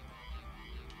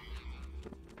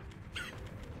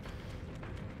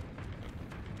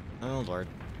 Oh lord.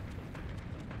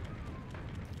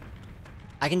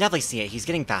 I can definitely see it, he's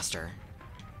getting faster.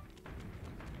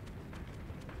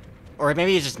 Or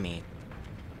maybe it's just me.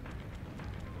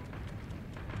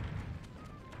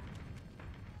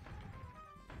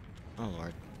 Oh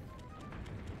lord.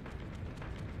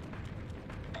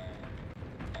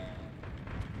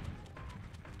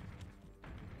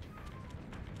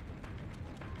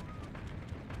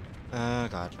 Oh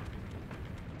god.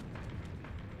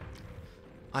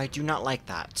 I do not like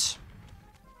that.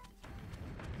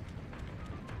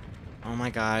 Oh my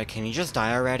god, can you just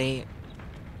die already?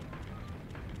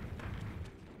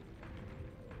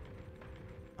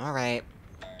 Alright.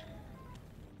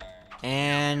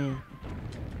 And...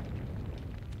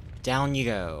 down you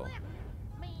go.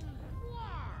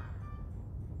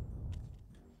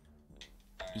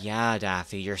 Yeah,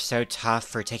 Daffy, you're so tough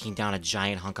for taking down a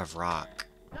giant hunk of rock.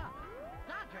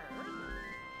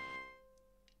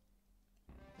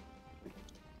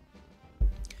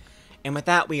 And with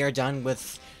that, we are done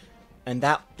with...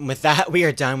 with that, we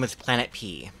are done with Planet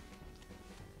P.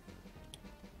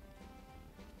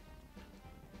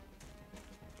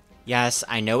 Yes,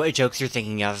 I know what jokes you're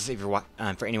thinking of, if you're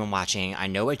for anyone watching. I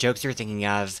know what jokes you're thinking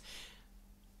of.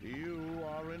 You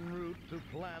are en route to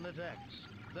Planet X.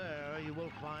 There you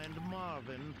will find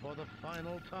Marvin for the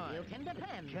final time. You can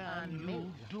depend Can on you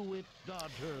me. do it,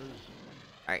 Dodgers?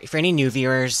 Alright, for any new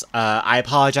viewers, I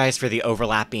apologize for the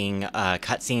overlapping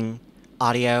cutscene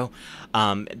audio.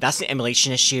 That's an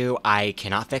emulation issue. I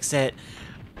cannot fix it.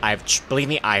 Believe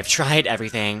me, I've tried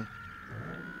everything.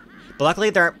 But luckily,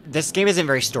 this game isn't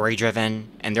very story-driven,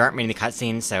 and there aren't many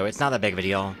cutscenes, so it's not that big of a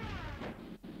deal.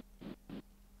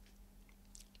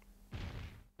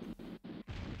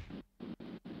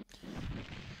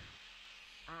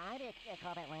 I'd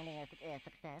call that landing a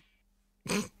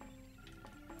success.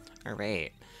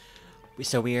 Alright.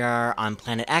 So we are on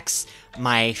Planet X,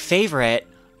 my favorite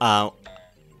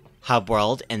hub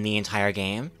world in the entire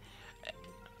game.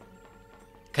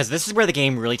 Because this is where the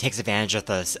game really takes advantage of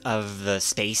the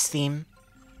space theme.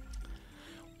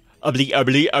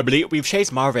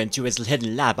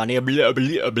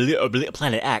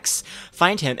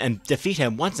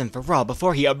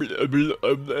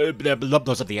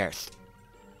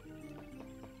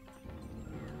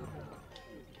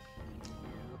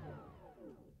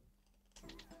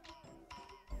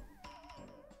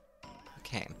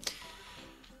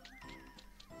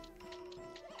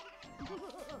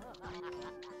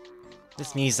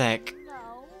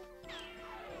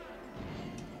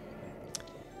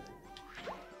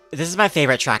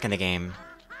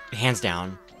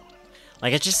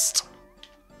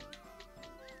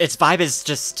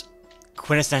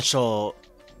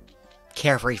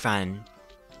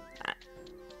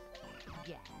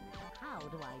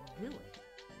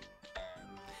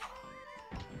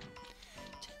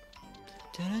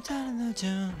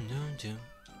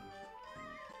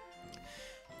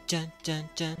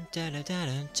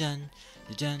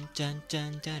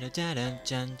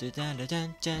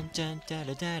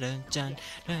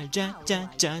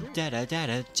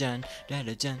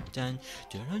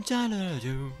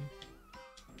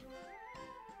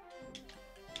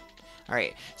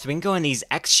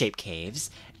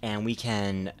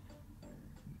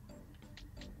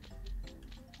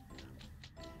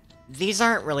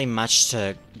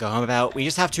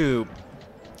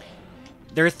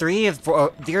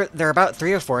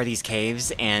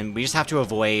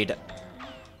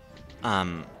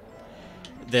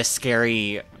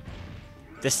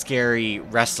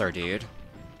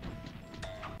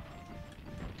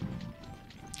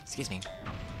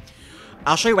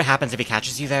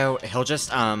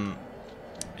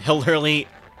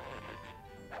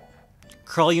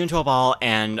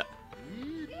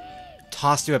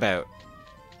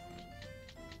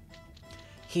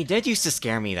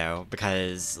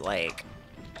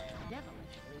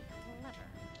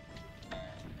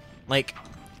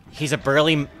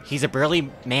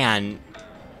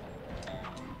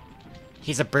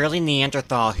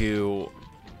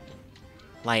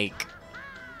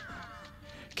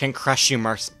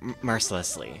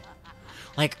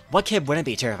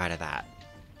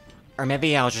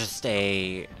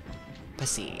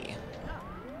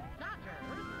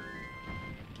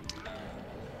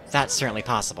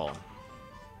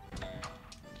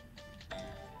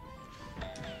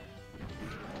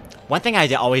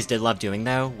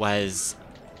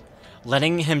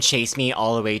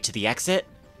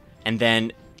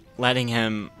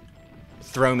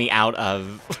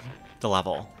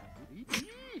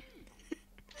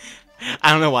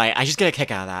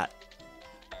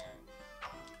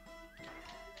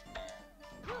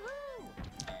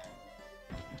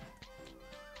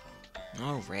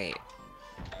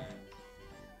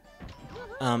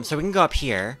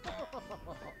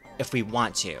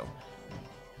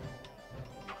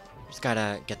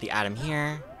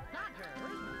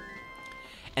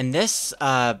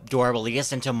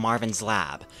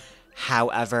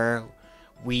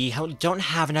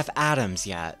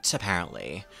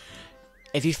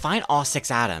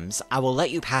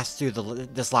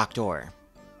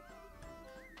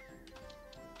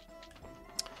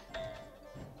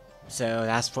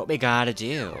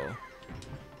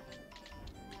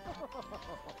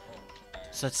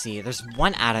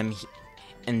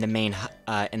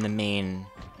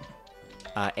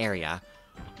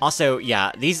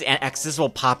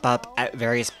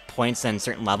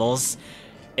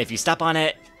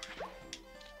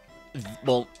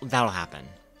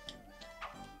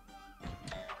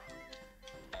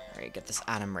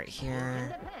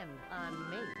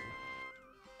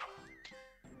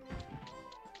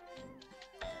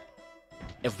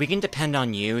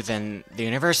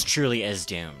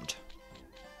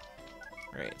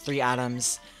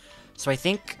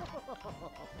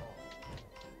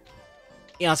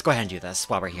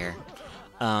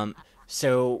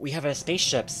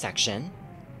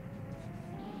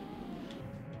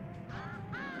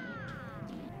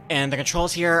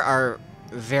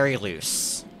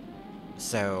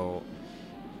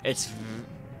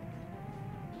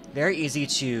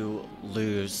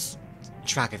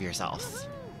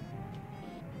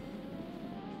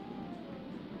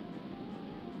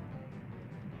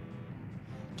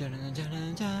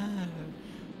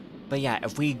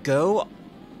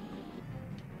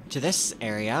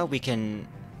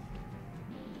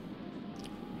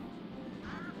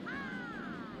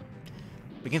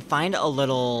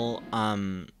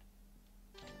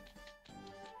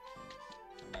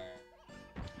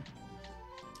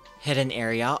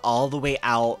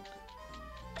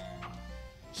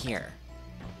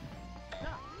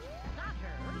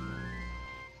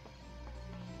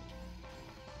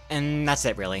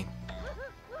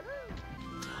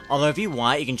 Although if you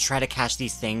want, you can try to catch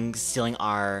these things stealing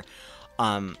our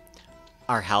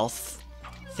health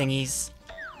thingies.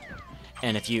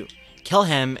 And if you kill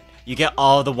him, you get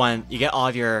all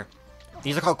of your...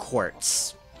 These are called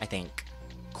quartz, I think.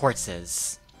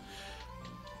 Quartzes.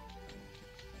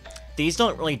 These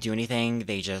don't really do anything,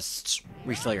 they just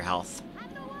refill your health.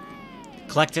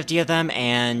 Collect 50 of them,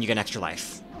 and you get an extra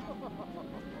life.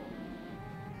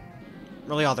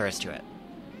 Really all there is to it.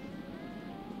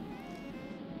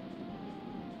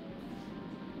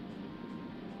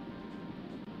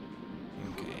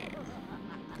 Okay.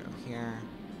 Go here.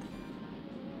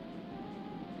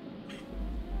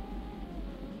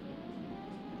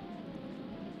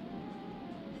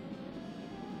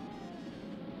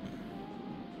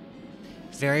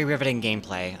 Very riveting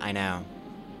gameplay, I know.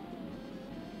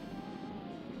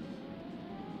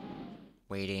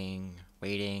 Waiting,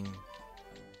 waiting.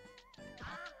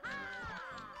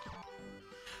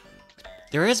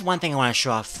 There is one thing I want to show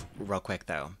off real quick,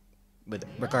 though,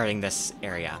 regarding this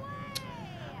area.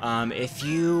 If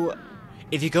you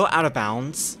go out of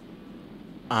bounds,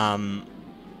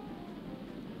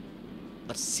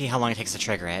 let's see how long it takes to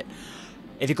trigger it.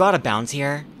 If you go out of bounds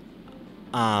here,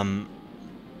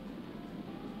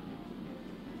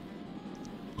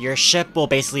 your ship will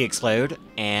basically explode,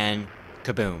 and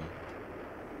kaboom.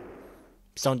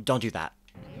 So don't do that.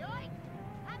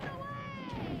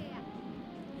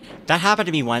 That happened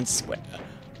to me once.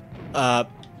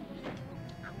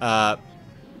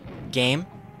 Game?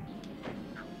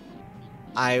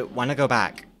 I want to go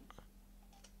back.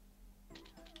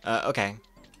 Okay.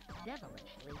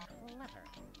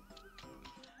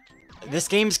 This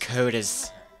game's code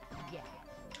is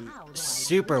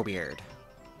super weird.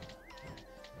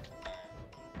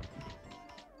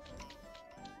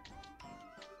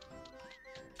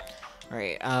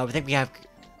 Alright, I think we have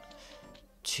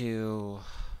to...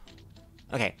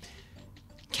 Okay.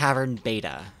 Cavern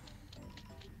Beta.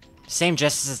 Same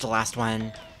gist as the last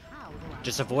one.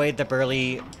 Just avoid the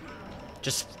burly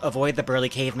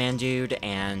caveman dude,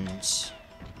 and...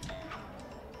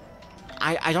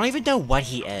 I don't even know what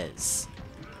he is.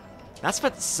 That's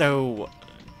what's so...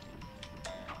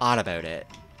 odd about it.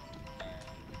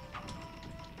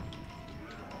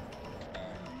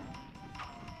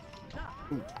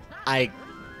 Ooh, I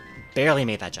barely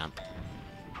made that jump.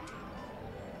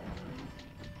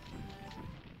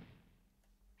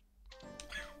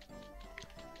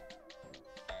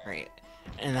 Right.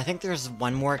 And I think there's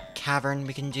one more cavern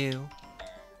we can do.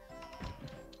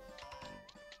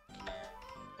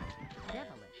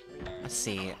 Let's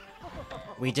see.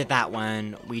 We did that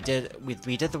one. We did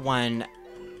the one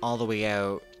all the way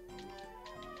out.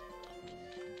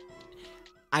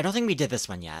 I don't think we did this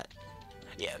one yet.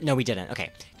 Yeah, no, we didn't.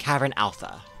 Okay. Cavern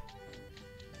Alpha.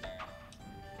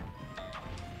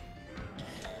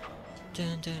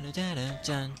 Dun dun dun dun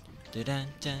dun. Dun dun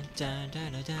dun dun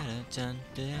dun dun dun dun dun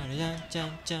dun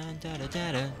dun dun dun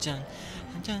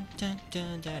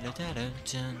dun dun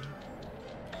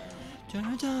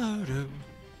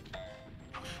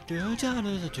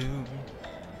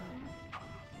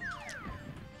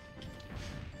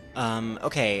dun.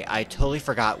 Okay, I totally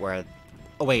forgot where...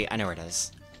 Oh wait, I know where it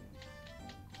is.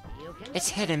 It's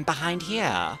hidden behind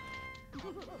here.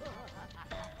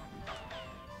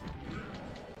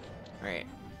 Alright,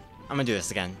 I'm gonna do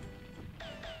this again.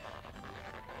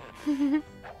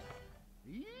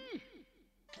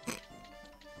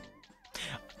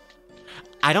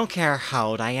 I don't care how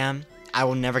old I am, I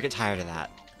will never get tired of that.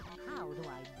 How do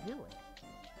I do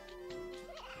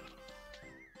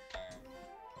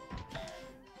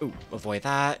it? Ooh, avoid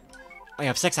that. We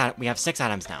have six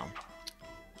items now.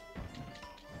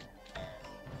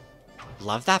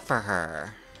 Love that for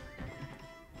her.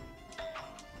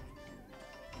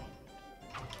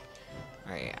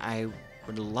 Alright, I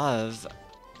would love...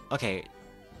 Okay.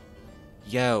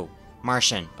 Yo,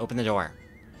 Martian, open the door.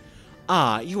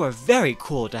 Ah, you are very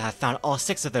cool to have found all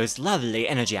 6 of those lovely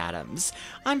energy atoms.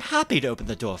 I'm happy to open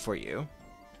the door for you.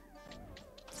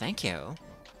 Thank you.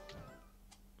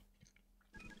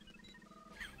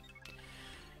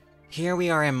 Here we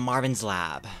are in Marvin's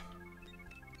lab.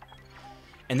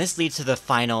 And this leads to the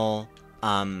final,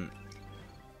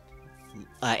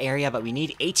 area, but we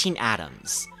need 18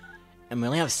 atoms. And we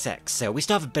only have 6, so we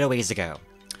still have a bit of ways to go.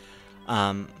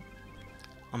 Oh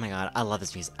my god, I love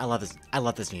this music. I love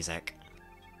this music.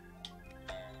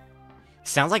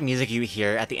 Sounds like music you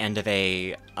hear at the end of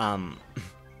a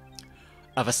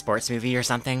sports movie or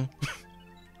something.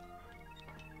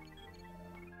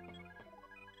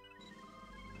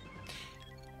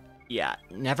 Yeah,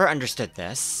 never understood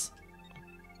this.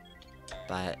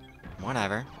 But,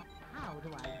 whatever. How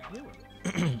do I do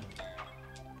it?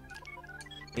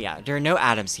 But yeah, there are no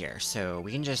atoms here, so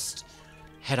we can just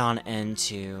head on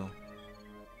into...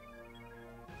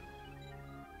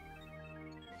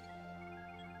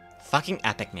 Fucking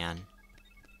epic, man.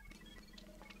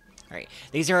 Alright,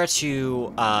 these are our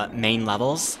two main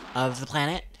levels of the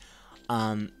planet.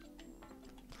 And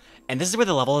this is where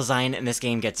the level design in this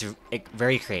game gets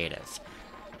very creative.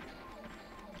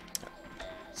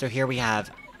 So here we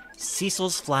have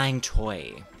Cecil's Flying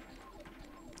Toy.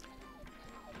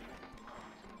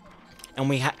 And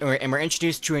we're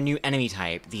introduced to a new enemy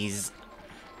type, these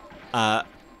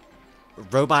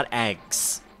robot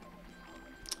eggs.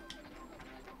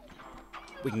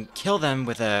 We can kill them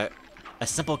with a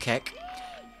simple kick.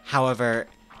 However,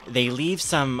 they leave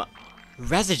some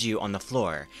residue on the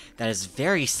floor that is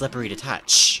very slippery to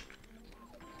touch.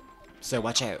 So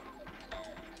watch out.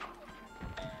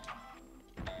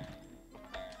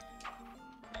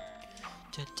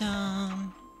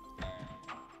 Ta-dum.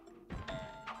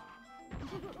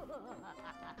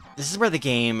 This is where the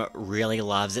game really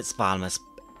loves its bottomless...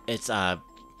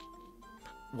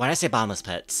 When I say bottomless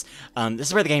pits, this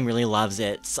is where the game really loves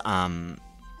its,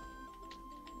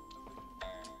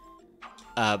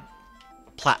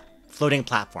 floating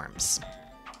platforms.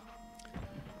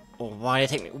 Why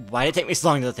did it take me so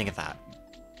long to think of that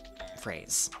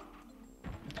phrase?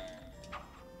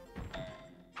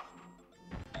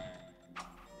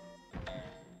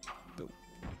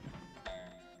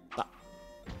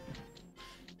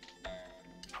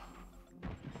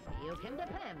 You can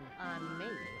depend on me.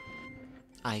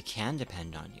 I can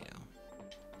depend on you.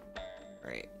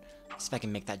 Right. See if I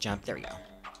can make that jump. There we go.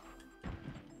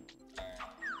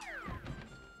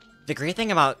 The great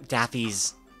thing about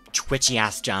Daffy's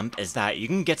twitchy-ass jump is that you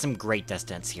can get some great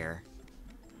distance here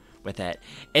with it.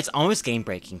 It's almost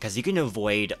game-breaking, because you can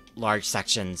avoid large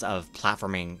sections of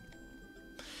platforming.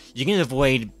 You can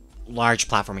avoid large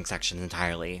platforming sections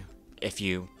entirely if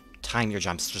you time your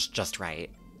jumps just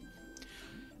right.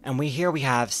 And here we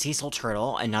have Cecil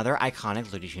Turtle, another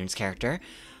iconic Looney Tunes character.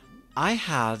 I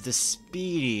have the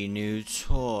speedy new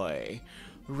toy.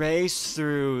 Race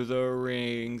through the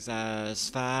rings as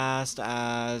fast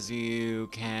as you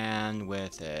can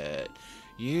with it.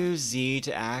 Use Z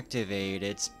to activate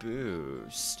its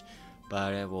boost,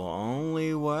 but it will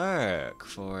only work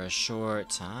for a short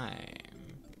time.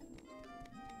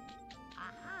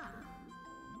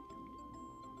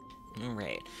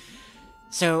 Alright.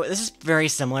 So this is very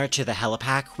similar to the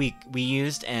helipack we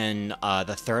used in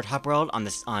the third hub world on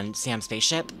Sam's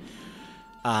spaceship.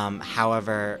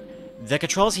 However, the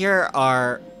controls here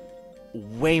are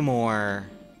way more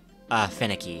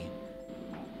finicky.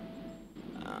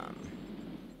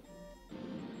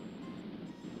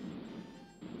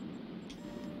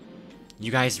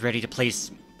 You guys ready to play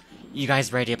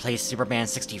Superman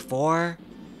 64?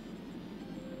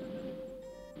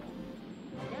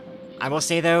 I will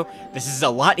say though, this is a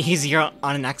lot easier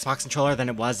on an Xbox controller than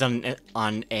it was on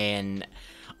an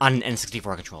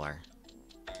N64 controller.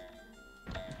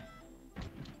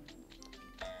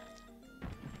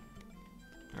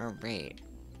 Alright.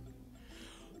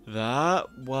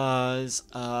 That was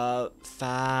a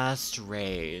fast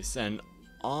race, and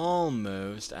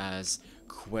almost as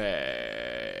quick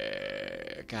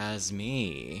as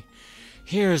me.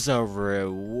 Here's a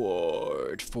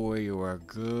reward for your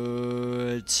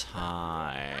good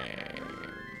time.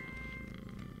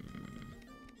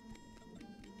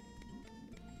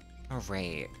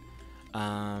 Alright.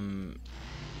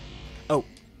 Oh,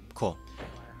 cool.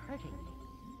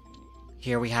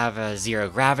 Here we have a zero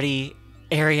gravity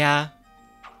area.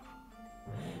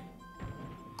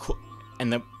 Cool.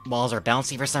 And the walls are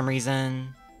bouncy for some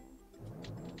reason.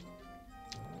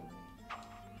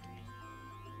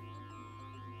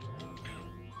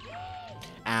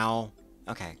 Ow.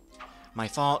 Okay. My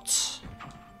fault.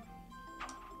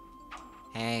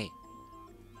 Hey.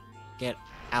 Get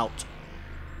out.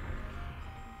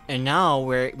 And now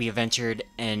we have entered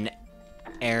an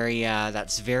area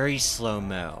that's very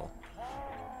slow-mo.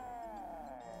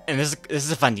 And this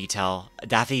is a fun detail.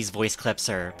 Daffy's voice clips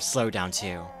are slowed down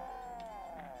too.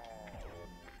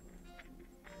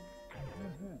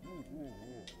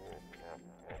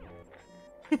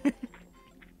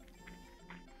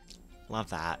 Love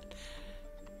that.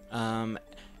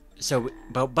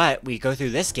 But we go through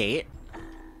this gate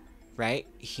right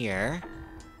here,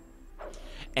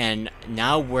 and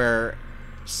now we're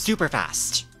super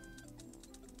fast.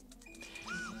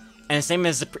 And same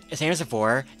as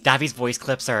before, Daffy's voice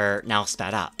clips are now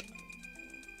sped up.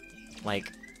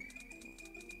 Like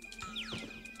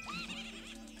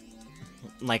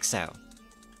so.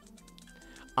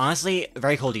 Honestly,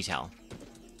 very cool detail.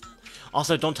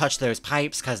 Also, don't touch those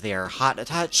pipes because they are hot to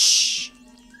touch.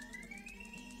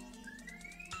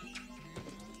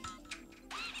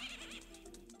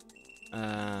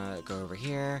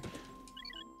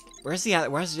 Where's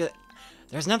the...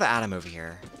 There's another Adam over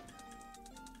here.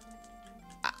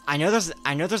 I know there's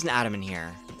an Adam in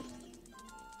here.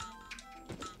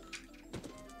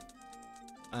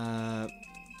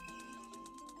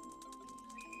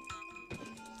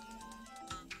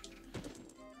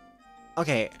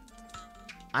 Okay.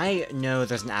 I know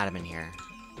there's an Adam in here.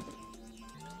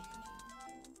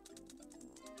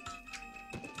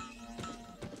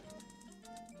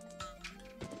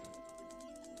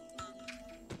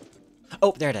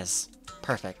 Oh, there it is.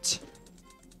 Perfect.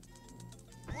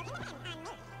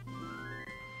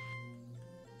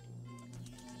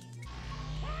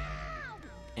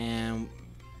 And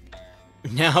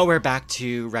now we're back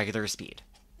to regular speed.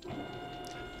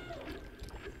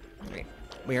 Right.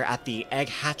 We are at the egg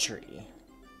hatchery.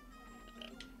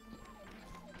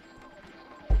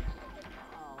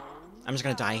 I'm just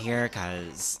gonna die here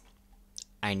because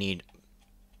I need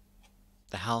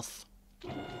the health.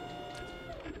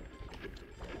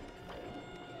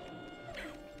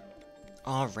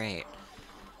 Alright.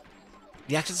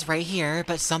 The exit's right here,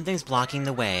 but something's blocking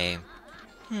the way.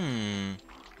 I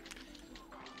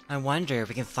wonder if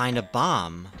we can find a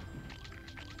bomb.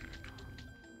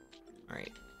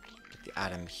 Alright. Put the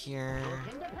Adam here.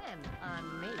 Can depend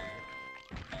on me.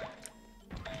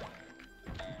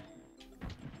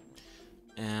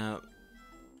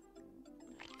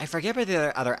 I forget where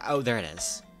the other... Oh, there it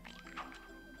is.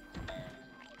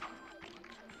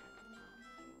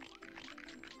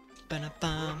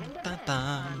 Ba-da-bum,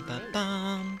 ba-bum,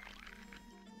 ba-bum.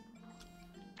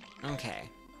 Okay.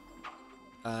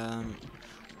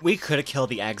 We could have killed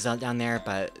the eggs out down there,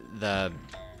 but the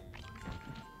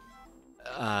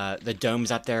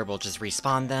domes up there will just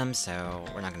respawn them, so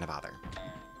we're not gonna bother.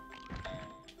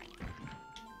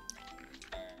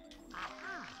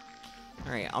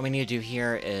 Alright, all we need to do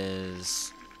here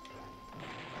is...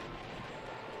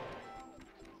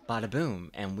 Bada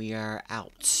boom, and we are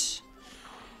out.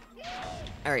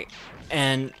 Alright,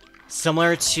 and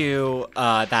similar to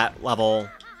that level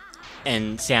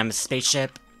in Sam's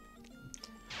spaceship,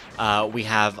 we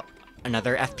have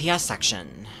another FPS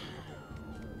section.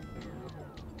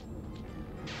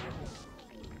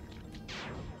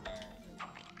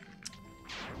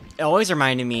 It always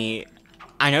reminded me...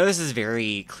 I know this is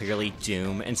very clearly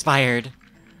Doom-inspired,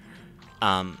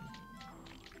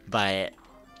 but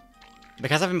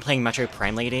because I've been playing Metroid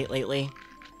Prime lately,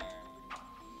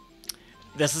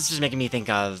 this is just making me think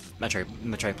of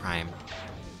Metroid Prime.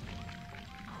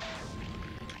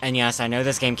 And yes, I know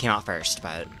this game came out first,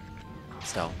 but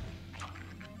still.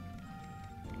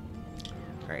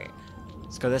 Alright,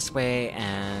 let's go this way,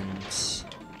 and...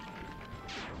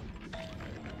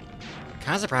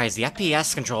 Kinda surprised, the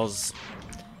FPS controls...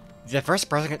 The first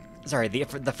person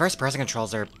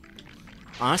controls are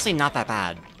honestly not that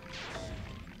bad.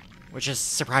 Which is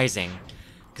surprising.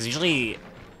 Because usually...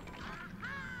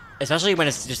 Especially when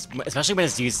it's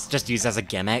just used as a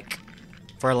gimmick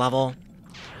for a level.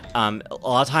 A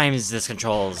lot of times this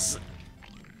controls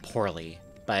poorly.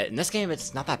 But in this game,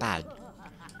 it's not that bad.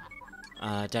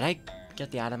 Did I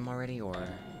get the Atom already, or...?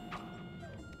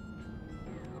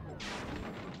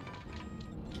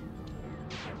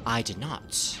 I did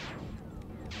not.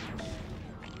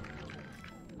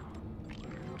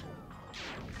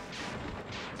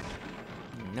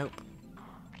 Nope.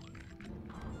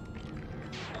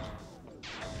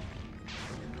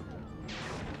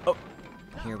 Oh,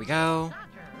 here we go.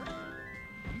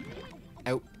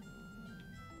 Oh.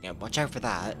 Yeah, watch out for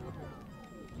that.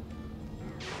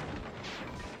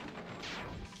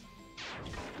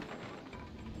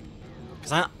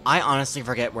 Because I honestly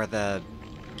forget where the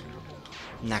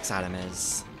next item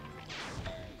is.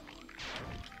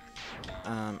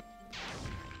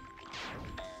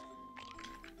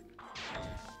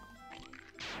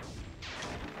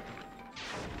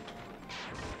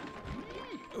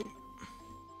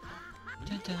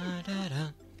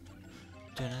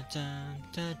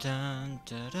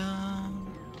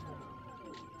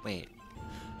 Wait.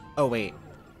 Oh, wait.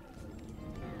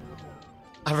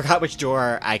 I forgot which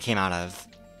door I came out of.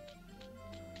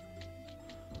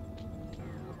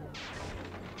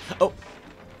 Oh!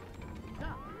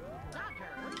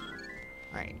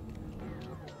 Alright.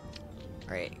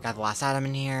 Alright, got the last item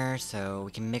in here, so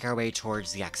we can make our way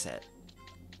towards the exit.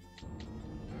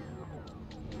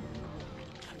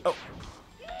 Oh!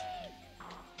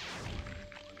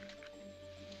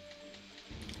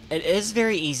 It is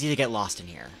very easy to get lost in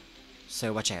here,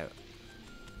 so watch out.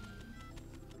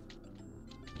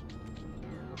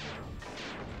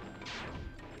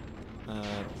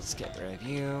 Let's get rid of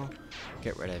you.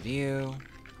 Get rid of you.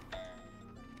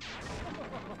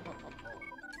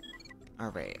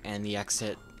 Alright, and the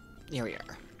exit... Here we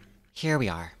are. Here we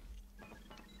are.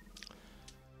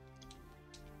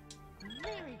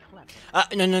 Very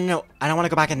clever. No, no, no. I don't want to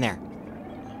go back in there.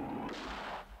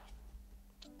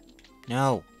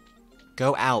 No.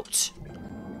 Go out.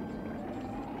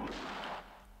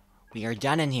 We are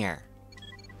done in here.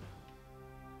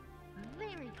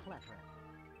 Very clever.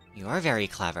 You are very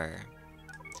clever.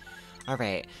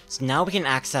 Alright, so now we can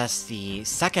access the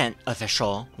second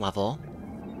official level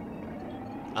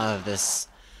of this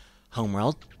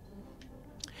homeworld.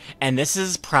 And this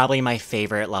is probably my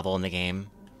favorite level in the game.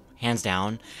 Hands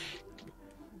down.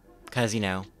 Because, you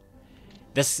know,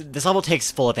 this level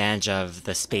takes full advantage of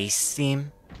the space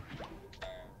theme.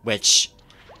 Which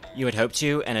you would hope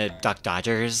to in a Duck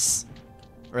Dodgers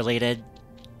related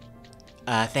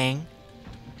thing.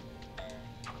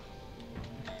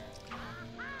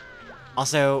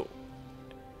 Also,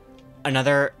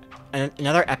 another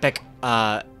epic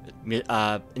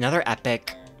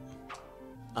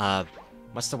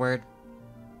what's the word?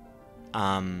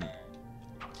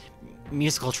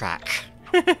 Musical track.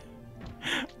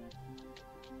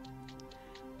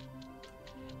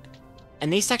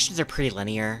 And these sections are pretty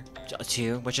linear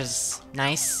too, which is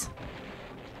nice.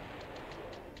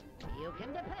 You can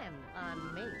depend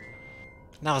on me.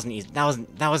 That wasn't easy.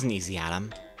 That wasn't easy,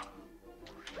 Adam.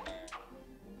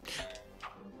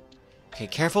 Okay,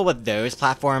 careful with those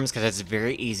platforms because it's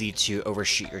very easy to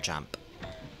overshoot your jump.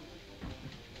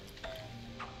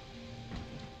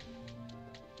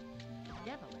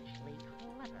 Devilishly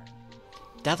clever.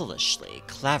 Devilishly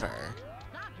clever.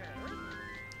 Dodgers.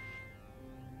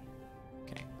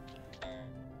 Okay.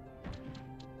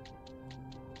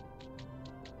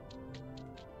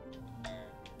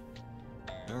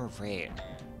 Alright.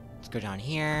 Let's go down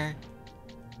here.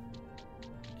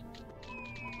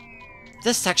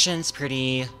 This section's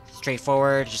pretty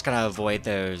straightforward. Just gotta avoid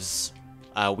those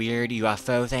weird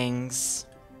UFO things.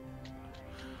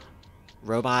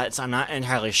 Robots, I'm not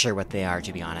entirely sure what they are,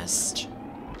 to be honest.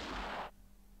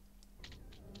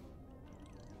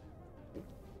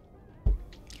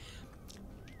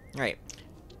 Alright.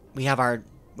 We are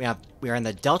in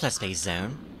the Delta Space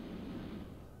Zone.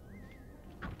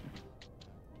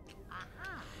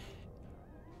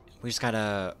 We just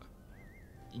gotta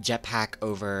jetpack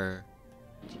over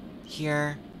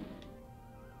here.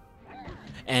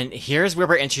 And here's where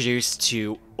we're introduced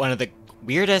to one of the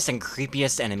weirdest and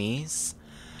creepiest enemies.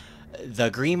 The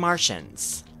Green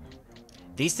Martians.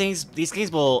 These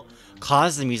things will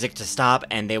cause the music to stop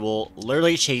and they will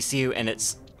literally chase you and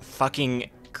it's fucking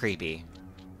creepy.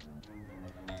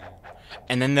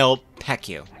 And then they'll peck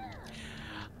you.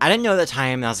 I didn't know at the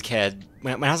time when I was a kid.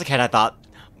 When I was a kid, I thought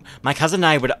my cousin and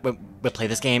I would play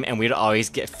this game and we'd always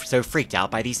get so freaked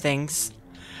out by these things.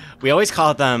 We always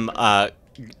called them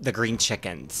the green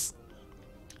chickens.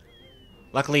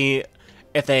 Luckily,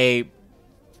 if they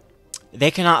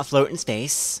cannot float in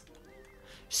space,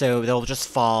 so they'll just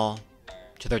fall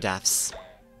to their deaths.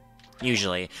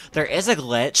 Usually. There is a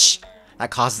glitch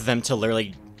that causes them to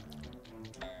literally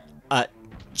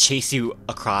chase you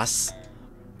across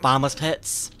bottomless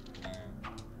pits.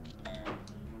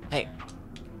 Hey,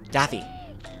 Daffy,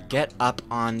 get up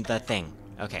on the thing.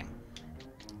 Okay.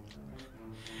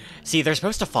 See, they're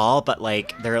supposed to fall, but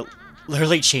like, they're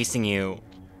literally chasing you.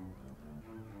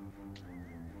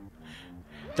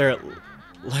 They're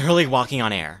literally walking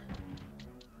on air.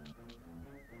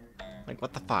 Like,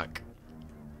 what the fuck?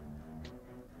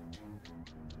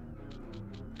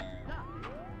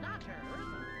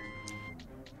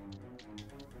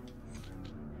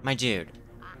 My dude.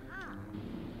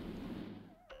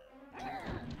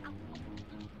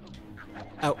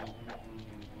 Oh.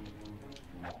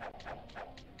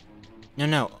 No,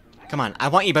 no. Come on. I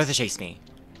want you both to chase me.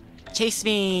 Chase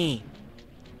me!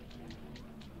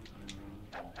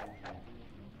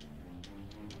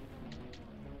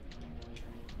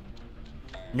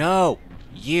 No!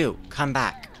 You! Come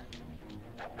back.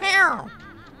 Meow!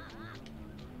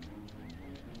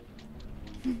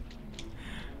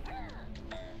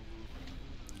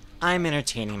 I'm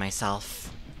entertaining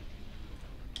myself.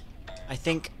 I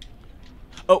think...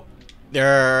 Oh!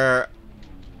 They're...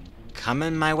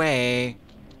 coming my way.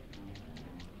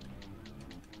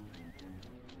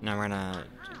 Now we're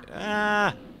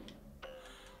gonna...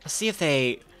 Let's see if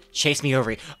they chase me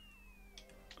over...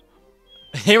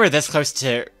 They were this close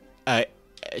to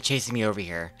chasing me over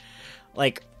here.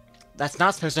 Like, that's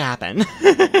not supposed to happen.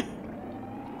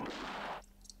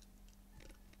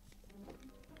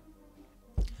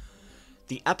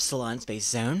 The Epsilon Space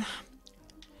Zone.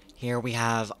 Here we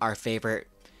have our favorite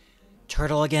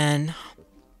turtle again.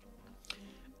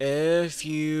 If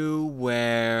you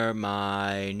wear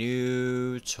my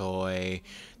new toy,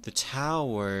 The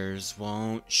towers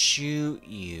won't shoot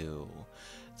you.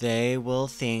 They will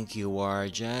think you are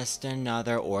just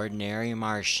another ordinary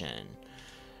Martian.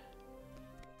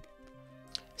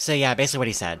 So yeah, basically what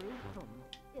he said.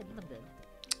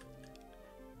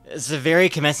 It's a very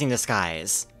convincing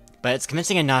disguise, but it's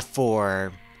convincing enough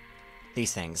for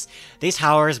these things. These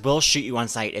towers will shoot you on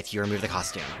sight if you remove the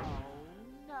costume.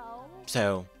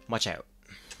 So, watch out.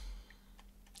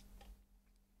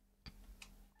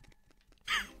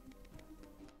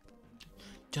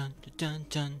 Dun dun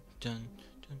dun dun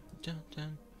dun dun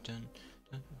dun dun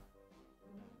dun.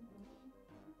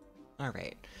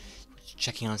 Alright.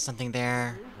 Checking on something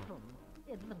there.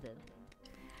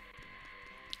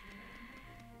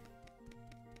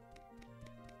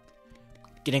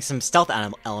 Getting some stealth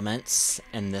elements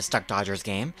in this Duck Dodgers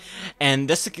game, and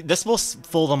this will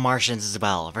fool the Martians as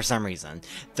well for some reason.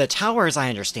 The towers I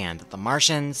understand, but the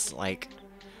Martians, like,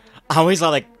 I always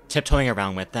like tiptoeing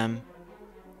around with them.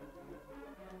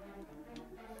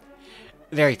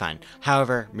 Very fun.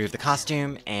 However, move the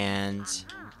costume and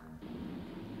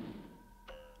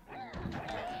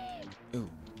ooh.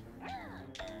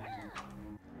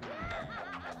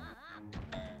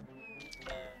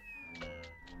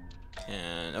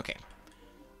 And okay.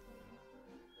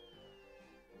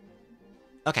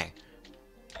 Okay.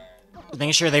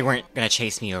 Making sure they weren't gonna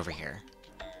chase me over here.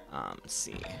 Let's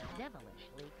see.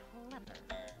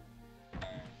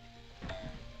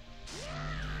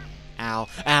 Ow,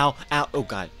 ow, ow, oh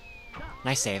god.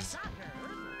 Nice save.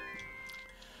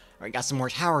 Alright, got some more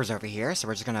towers over here, so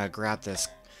we're just gonna grab this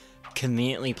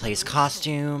conveniently placed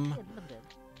costume.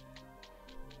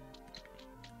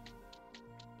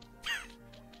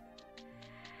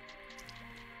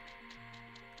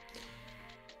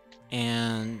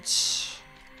 And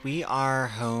we are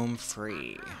home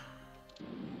free.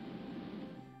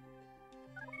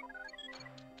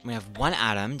 We have one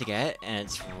atom to get, and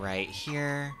it's right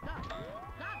here.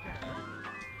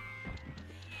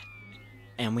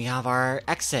 And we have our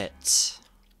exit.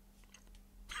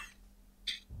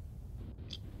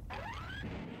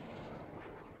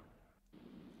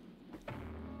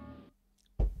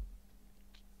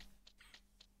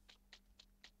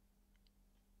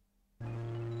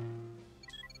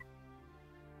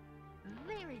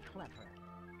 Very clever.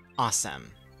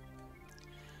 Awesome.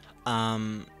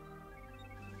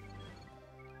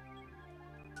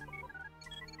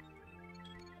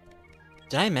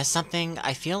 Did I miss something?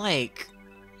 I feel like...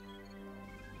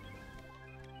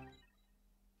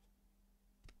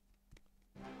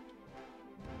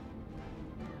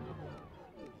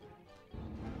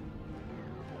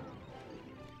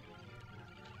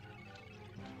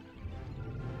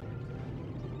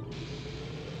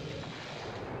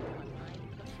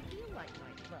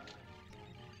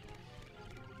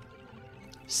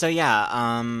 So yeah,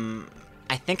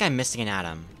 I think I'm missing an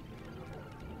atom.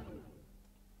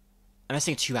 I'm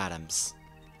missing 2 atoms,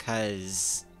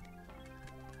 'cause...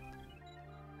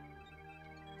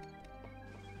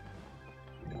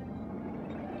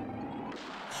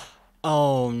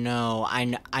 Oh no,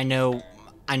 I know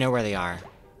where they are.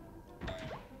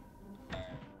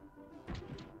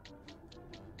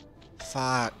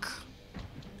 Fuck.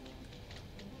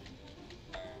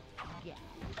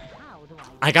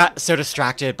 I got so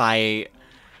distracted by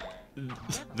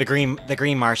the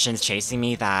green Martians chasing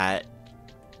me that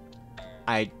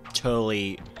I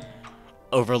totally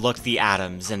overlooked the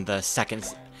atoms in the second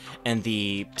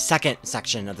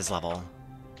section of this level.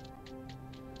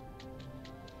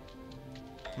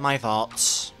 My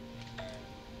fault.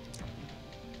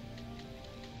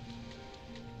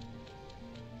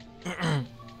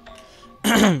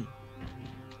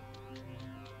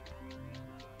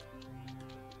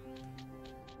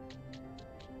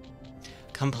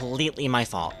 Completely my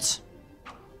fault.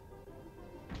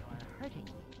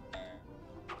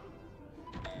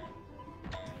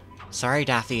 Sorry,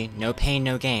 Daffy. No pain,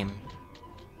 no game.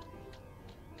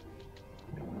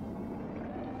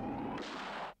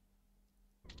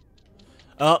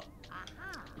 Oh.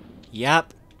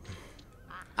 Yep.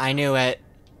 I knew it.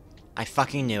 I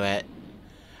fucking knew it.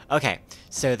 Okay,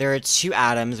 so there are 2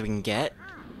 atoms we can get.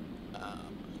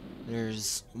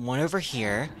 There's one over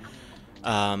here.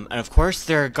 And of course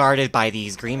they're guarded by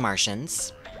these green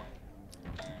Martians.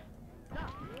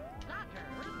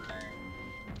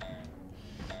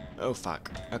 Oh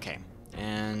fuck. Okay.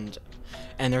 And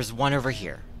there's one over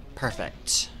here.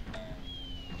 Perfect.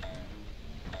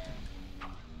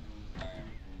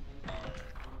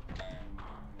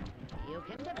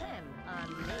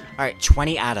 Alright,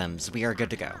 20 atoms. We are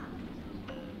good to go.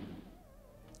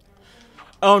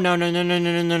 Oh no no no no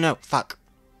no no no no. Fuck.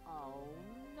 Oh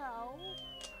no.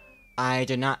 I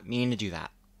did not mean to do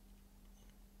that.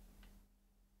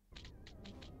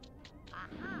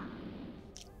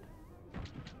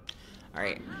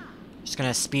 Alright. Just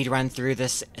gonna speed run through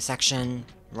this section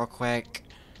real quick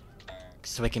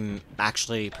so we can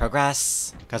actually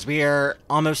progress, because we are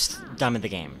almost done with the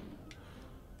game.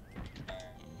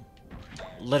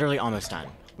 Literally almost done.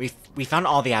 We found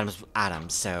all the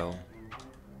atoms, so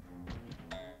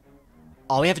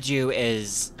all we have to do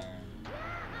is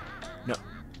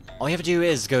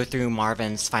go through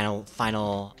Marvin's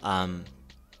final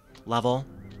level.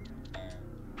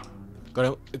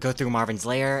 Go through Marvin's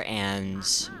lair and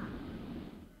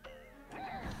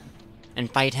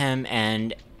fight him,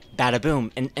 and bada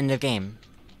boom, end of game.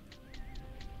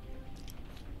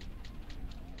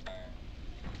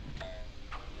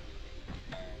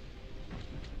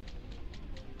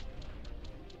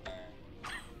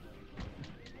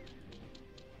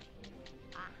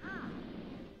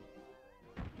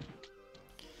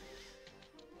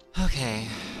 Okay.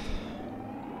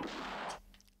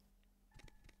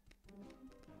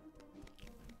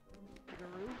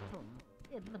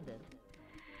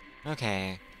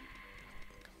 Okay.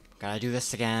 Gotta do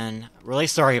this again. Really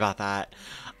sorry about that.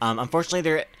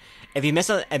 Unfortunately, if you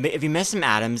miss some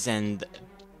atoms and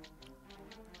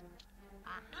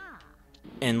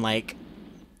in like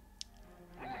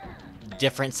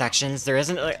different sections, there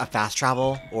isn't like a fast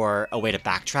travel or a way to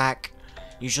backtrack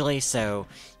usually, so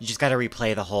you just gotta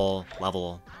replay the whole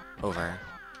level over.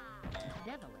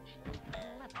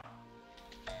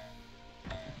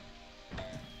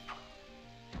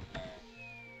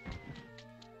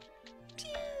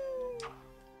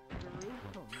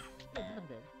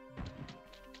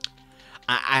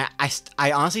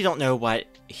 I honestly don't know what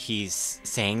he's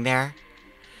saying there,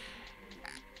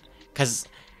 because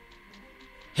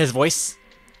the voice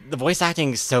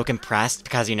acting is so compressed,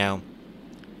 because, you know,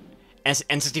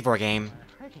 N64 game,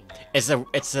 it's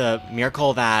a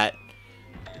miracle that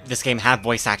this game had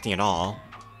voice acting at all,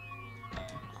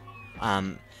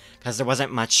 because there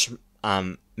wasn't much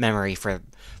memory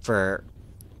for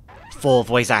full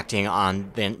voice acting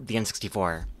on the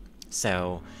N64,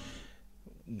 so.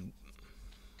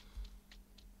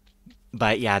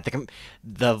 But yeah,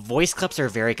 the voice clips are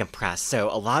very compressed, so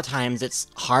a lot of times it's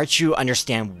hard to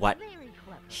understand what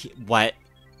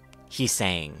he's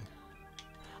saying.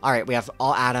 Alright, we have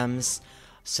all atoms,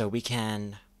 so we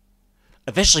can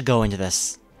officially go into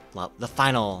this, the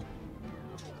final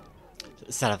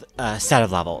set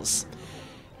of levels.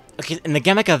 Okay, and the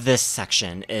gimmick of this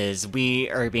section is we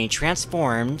are being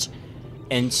transformed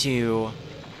into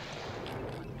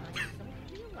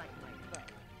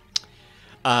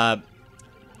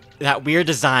that weird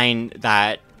design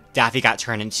that Daffy got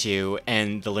turned into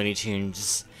in the Looney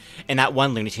Tunes, in that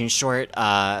one Looney Tunes short,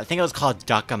 I think it was called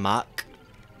Duck Amuck,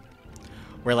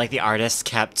 where, like, the artist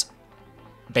kept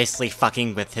basically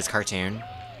fucking with his cartoon.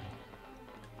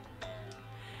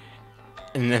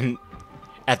 And then,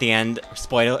 at the end,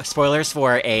 spoilers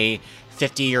for a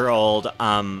 50-year-old,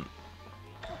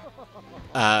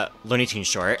 Looney Tunes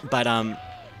short, but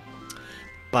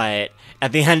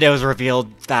at the end it was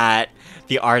revealed that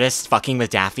the artist fucking with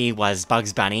Daffy was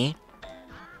Bugs Bunny.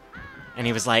 And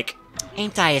he was like,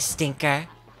 "Ain't I a stinker?"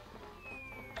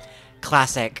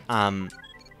 Classic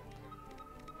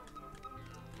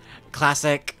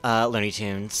Looney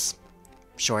Tunes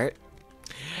short.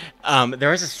 There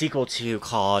was a sequel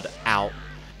called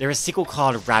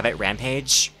Rabbit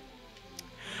Rampage,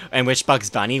 in which Bugs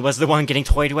Bunny was the one getting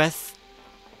toyed with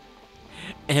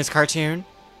in his cartoon.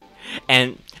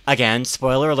 And again,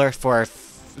 spoiler alert for a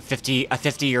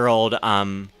 50-year-old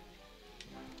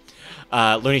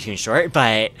Looney Tunes short,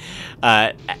 but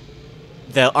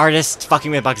the artist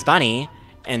fucking with Bugs Bunny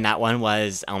in that one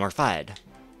was Elmer Fudd.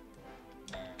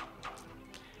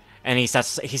 And he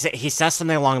says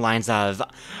something along the lines of,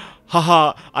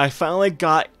 "Haha, I finally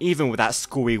got even with that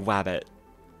Scooby Wabbit."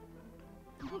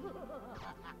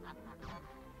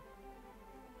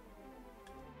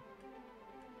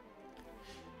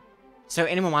 So,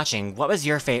 anyone watching, what was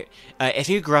your favorite? If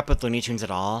you grew up with Looney Tunes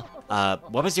at all,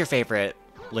 what was your favorite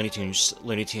Looney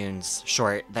Tunes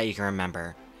short that you can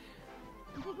remember?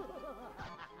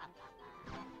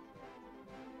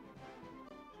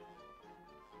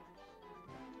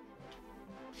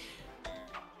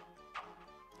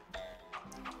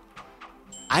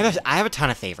 I have a ton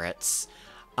of favorites.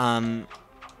 I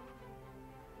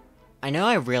know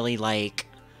I really like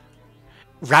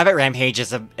Rabbit Rampage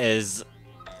is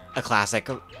a classic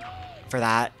for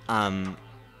that.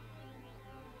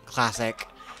 Classic.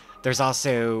 There's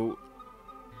also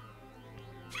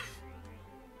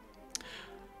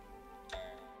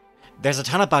there's a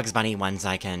ton of Bugs Bunny ones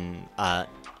I can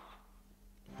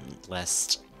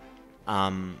list.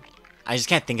 I just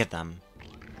can't think of them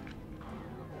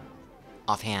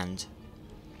offhand.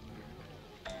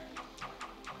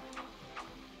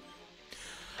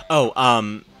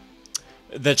 Oh,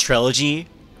 the trilogy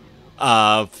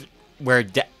of where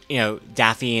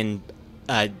Daffy and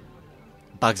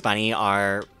Bugs Bunny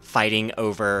are fighting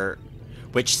over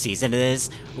which season it is.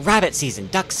 Rabbit season,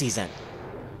 duck season.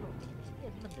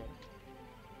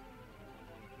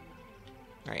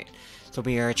 Alright, so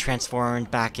we are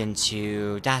transformed back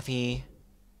into Daffy.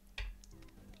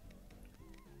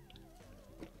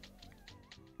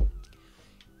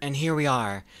 And here we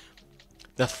are.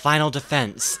 The final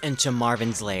defense into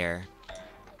Marvin's lair.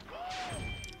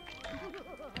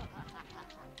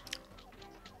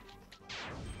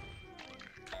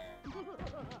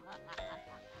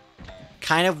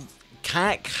 Kind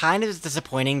of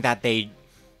disappointing that they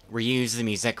reused the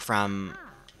music from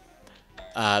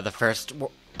the first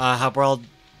Hub World,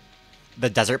 the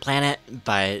desert planet,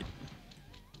 but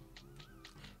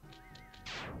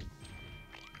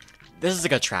this is a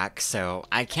good track, so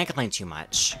I can't complain too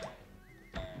much.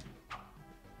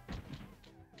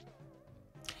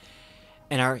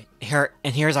 And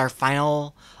here's our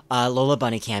final Lola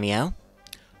Bunny cameo.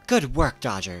 Good work,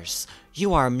 Dodgers.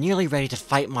 You are nearly ready to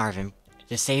fight Marvin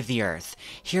to save the Earth.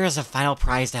 Here is a final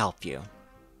prize to help you.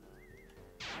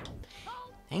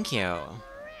 Thank you.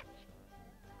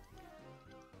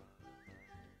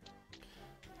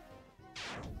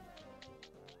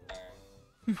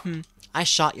 I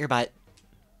shot your butt.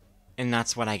 And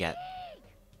that's what I get.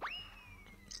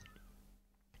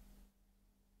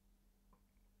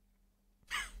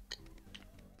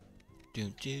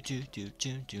 Doom doom doom doom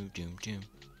doom doom doom doom.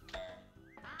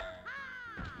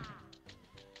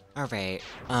 Alright,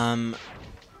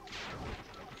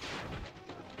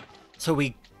 so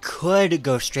we could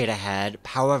go straight ahead,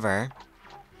 however,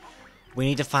 we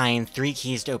need to find 3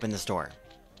 keys to open this door.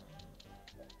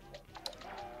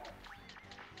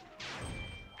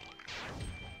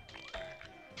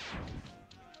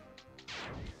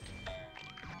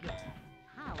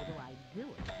 How do I do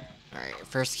it? Alright,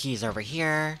 first key's over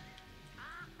here.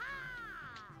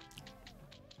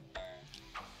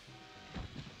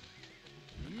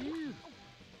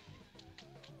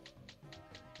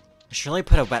 I should really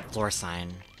put a wet floor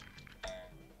sign.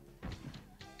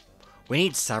 We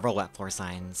need several wet floor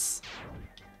signs.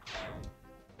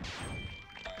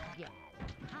 Yes.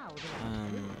 How do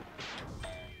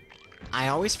I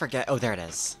always forget. Oh, there it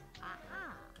is.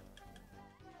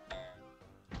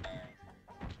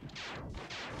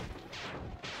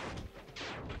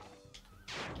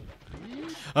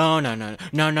 Oh, no, no,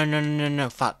 no, no, no, no, no, no,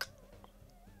 fuck.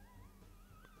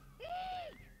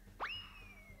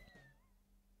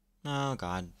 Oh,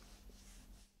 God.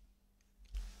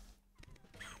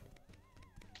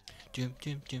 Doom,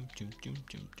 doom, doom, doom, doom,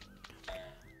 doom.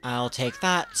 I'll take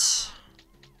that.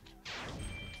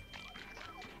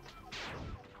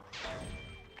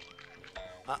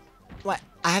 What?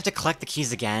 I have to collect the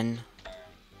keys again?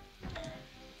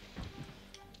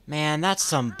 Man, that's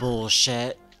some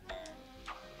bullshit.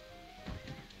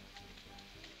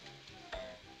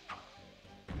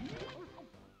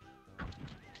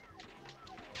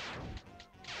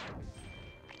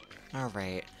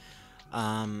 Alright.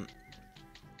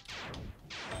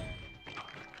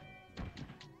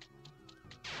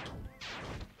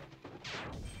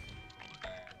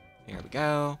 Here we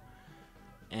go.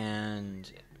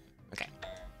 And... okay.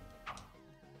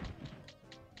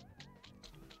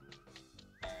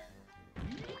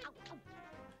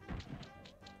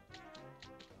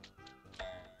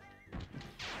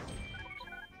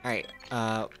 Alright,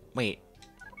 wait.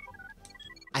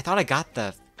 I thought I got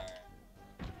the...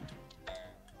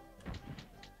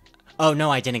 oh,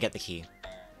 no, I didn't get the key.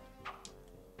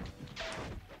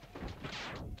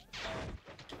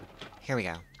 Here we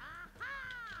go.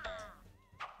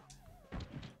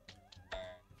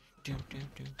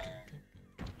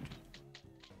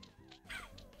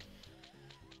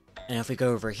 And if we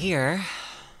go over here,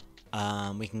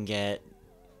 we can get...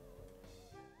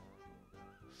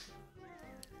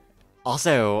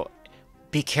 also,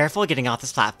 be careful getting off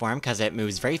this platform, because it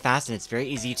moves very fast and it's very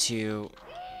easy to...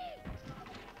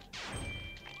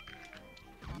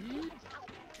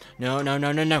 no, no,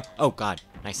 no, no, no! Oh, God.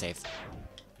 Nice save.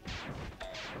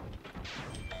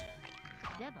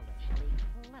 devilishly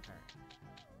clever?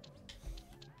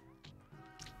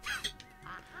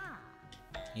 Aha!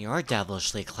 You're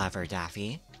devilishly clever,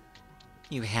 Daffy.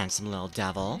 You handsome little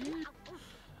devil.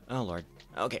 Oh, Lord.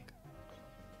 Okay.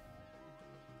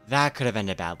 That could have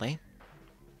ended badly.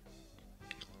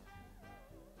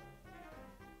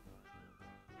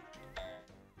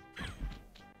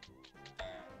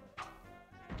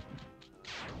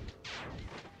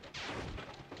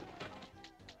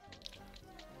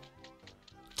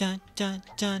 Dun dun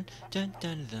dun dun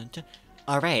dun dun dun.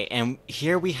 Alright, and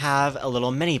here we have a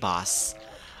little mini-boss.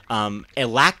 A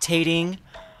lactating,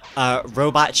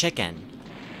 robot chicken.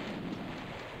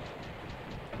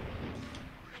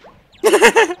 Went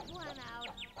out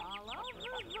all over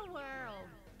the world.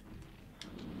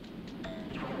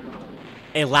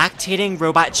 A lactating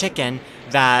robot chicken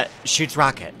that shoots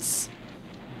rockets.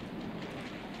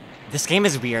 This game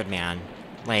is weird, man.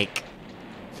 Like,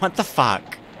 what the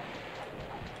fuck?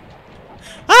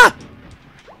 Ah! The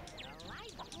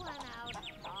lights went out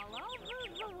all over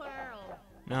the world.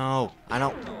 No, I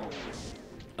don't...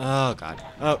 Oh, God.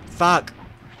 Oh, fuck.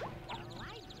 The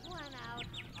lights went out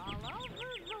all over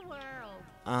the world.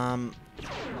 No.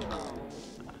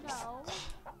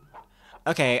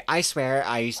 Okay, I swear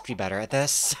I used to be better at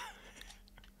this.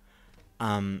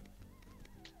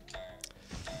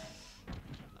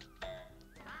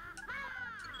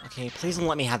 Okay, please don't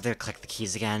let me have to click the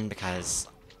keys again, because...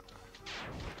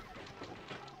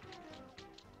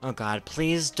 Oh god,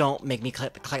 please don't make me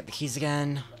click the keys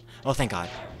again. Oh, thank god.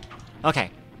 Okay.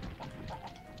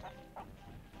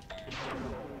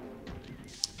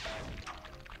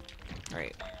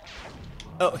 Alright.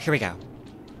 Oh, here we go.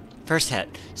 First hit.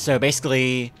 So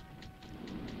basically...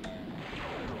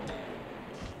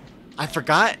 I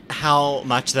forgot how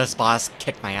much this boss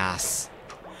kicked my ass.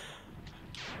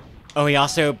 Oh, he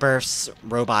also bursts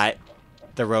robot...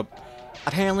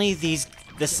 Apparently this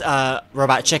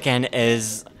robot chicken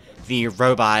is the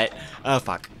robot... Oh,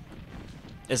 fuck.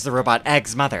 Is the robot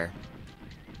Egg's mother.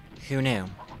 Who knew?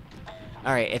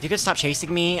 Alright, if you could stop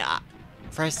chasing me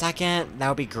for a second, that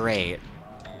would be great.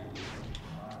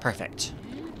 Perfect.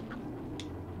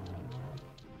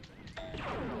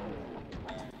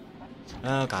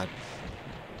 Oh, God.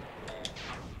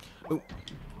 Ooh.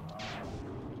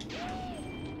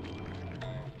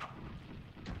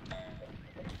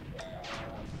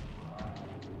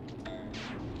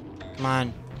 Come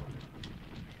on.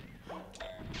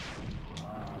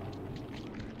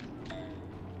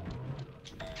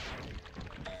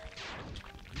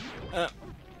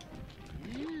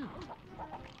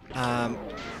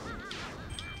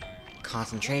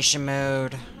 Concentration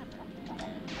mode.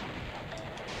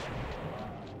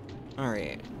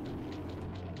 Alright.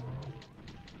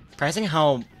 Surprising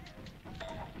how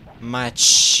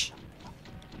much...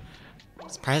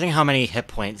 Surprising how many hit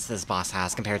points this boss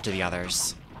has compared to the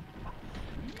others.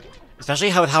 Especially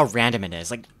how random it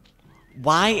is. Like,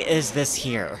 why is this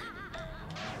here?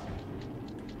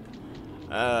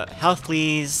 Health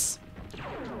please.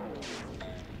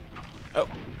 Oh.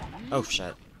 Oh,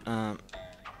 shit.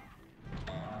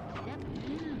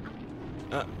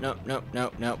 Oh, no, no, no,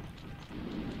 no.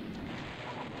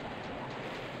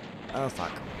 Oh,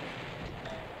 fuck.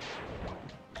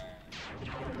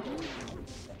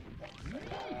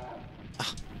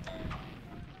 Ah.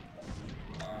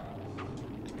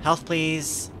 Health,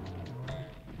 please.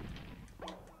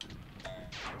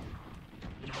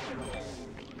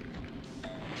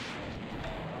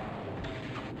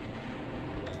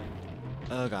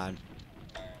 Oh, God.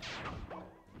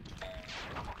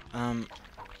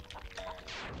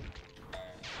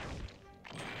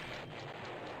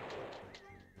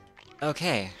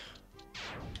 Okay.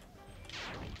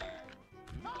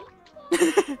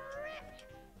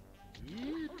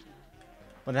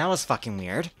 Well, that was fucking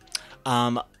weird.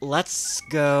 Let's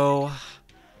go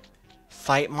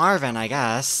fight Marvin, I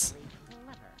guess.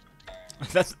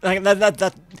 That's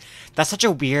such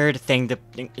a weird thing to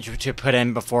put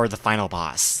in before the final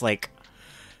boss. Like,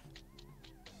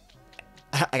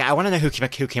 I want to know who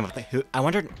came up with who. I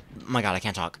wonder. Oh my god, I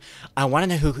can't talk. I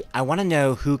want to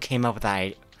know who came up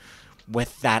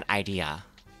with that idea.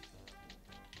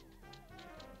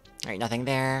 All right, nothing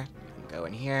there. Go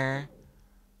in here.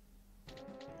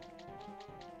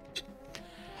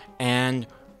 And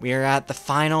we are at the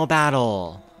final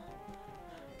battle.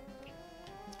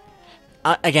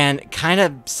 Again, kind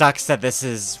of sucks that this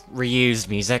is reused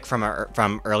music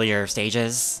from earlier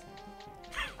stages.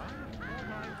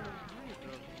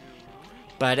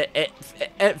 But it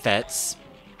fits.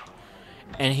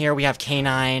 And here we have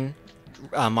K9,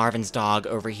 Marvin's dog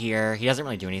over here. He doesn't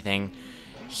really do anything.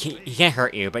 He can't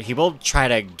hurt you, but he will try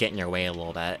to get in your way a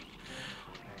little bit.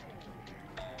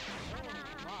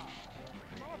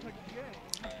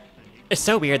 It's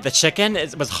so weird. The chicken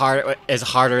is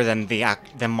harder than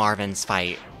Marvin's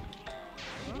fight,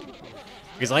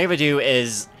 because all you have to do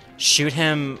is shoot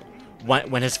him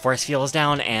when his force field is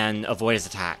down and avoid his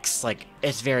attacks. Like,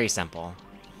 it's very simple.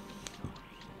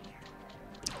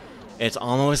 It's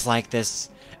almost like this.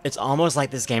 It's almost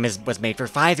like this game was made for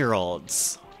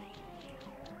 5-year-olds.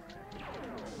 You are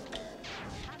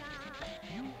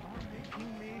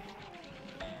making me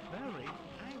very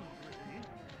angry.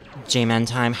 J-Man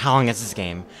time. How long is this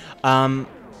game?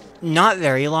 Not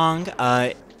very long.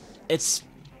 It's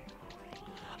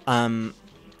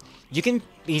you can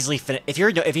easily finish if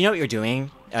you know what you're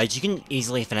doing. You can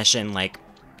easily finish in like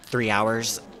 3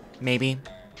 hours, maybe,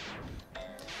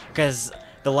 because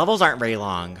the levels aren't very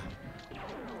long.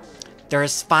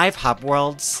 There's 5 hub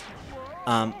worlds.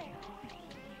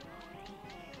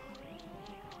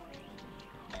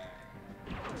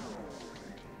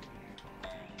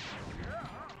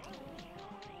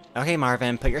 Okay,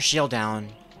 Marvin, put your shield down.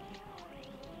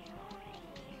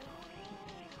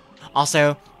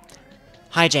 Also,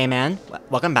 hi J-Man,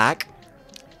 welcome back.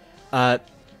 How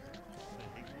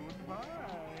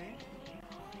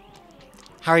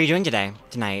are you doing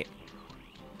tonight?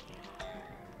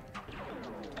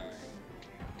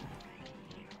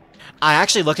 I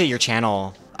actually looked at your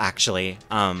channel, actually,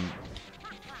 and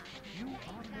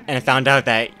I found out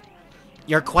that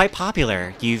you're quite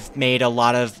popular. You've made a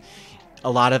lot of,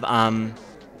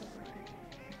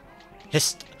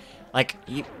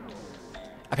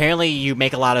 apparently you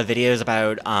make a lot of videos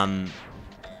about,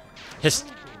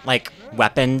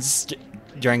 weapons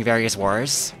during various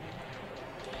wars.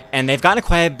 And they've gotten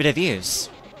quite a bit of views.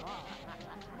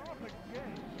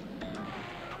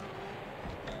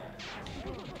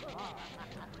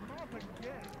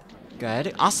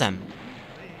 Good. Awesome.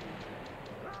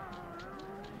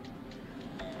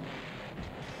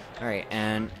 Alright,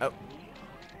 and... oh.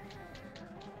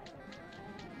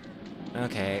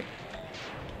 Okay.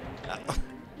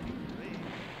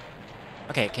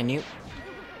 Okay, can you...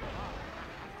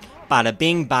 Bada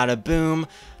bing, bada boom.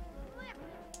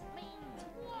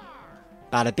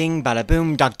 Bada bing, bada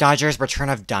boom. Duck Dodgers, Return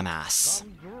of Dumbass.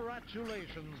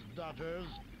 Congratulations, Dodgers.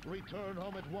 Return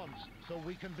home at once so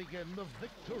we can begin the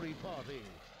victory party.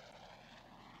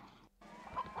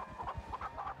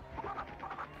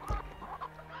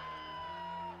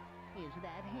 Is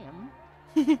that him?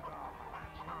 Is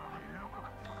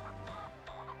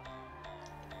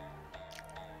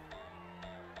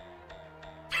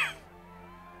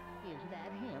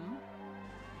that him?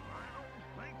 I don't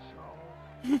think so.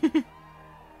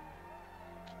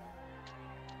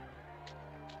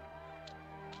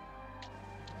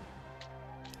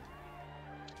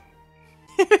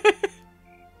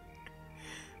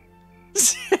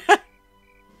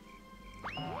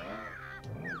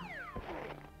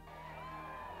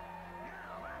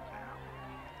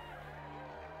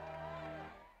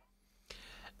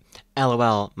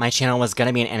 LOL, my channel was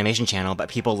gonna be an animation channel, but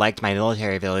people liked my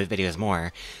military videos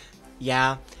more.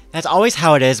 Yeah, that's always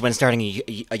how it is when starting a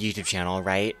YouTube channel,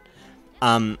 right?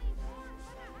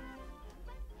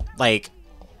 Like,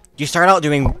 you start out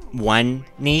doing one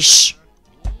niche.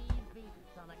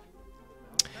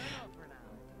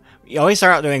 You always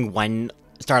start out in one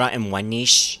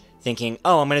niche, thinking,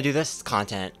 oh, I'm gonna do this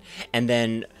content. And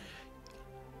then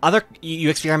you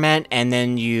experiment, and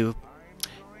then you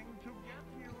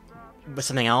with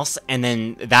something else, and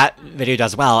then that video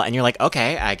does well, and you're like,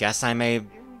 okay, I guess I'm a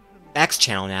X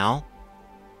channel now.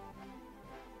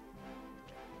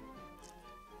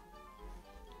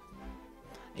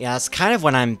 Yeah, that's kind of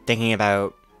what I'm thinking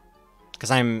about,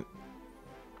 because I'm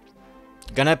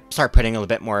gonna start putting a little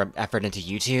bit more effort into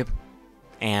YouTube,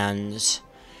 and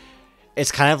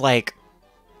it's kind of like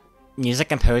music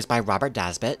composed by Robert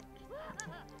Dasbit.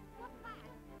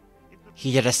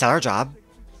 He did a stellar job.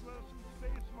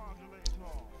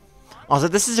 Also,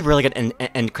 this is a really good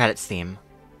end credits theme.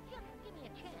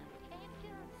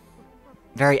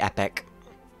 Very epic.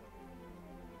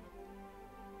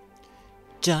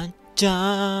 Dun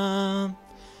dun.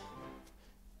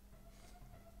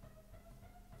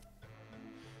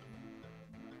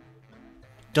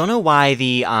 Don't know why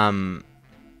the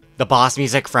boss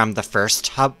music from the first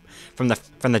hub from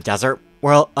the desert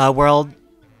world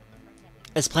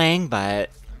is playing, but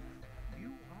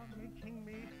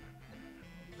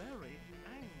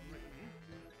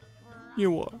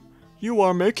you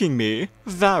are making me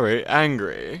very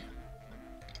angry.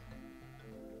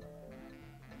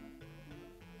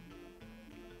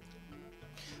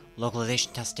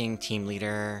 Localization testing, team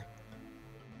leader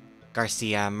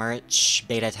Garcia Merch,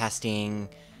 beta testing,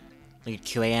 lead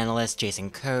QA analyst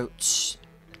Jason Coates,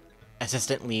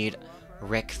 assistant lead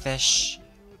Rick Fish,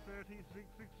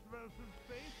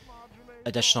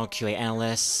 additional QA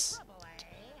analysts.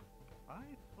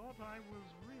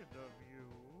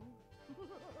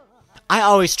 I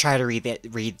always try to read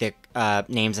the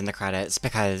names in the credits,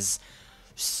 because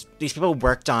these people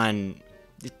worked on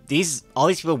all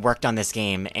these people worked on this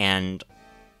game, and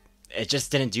it just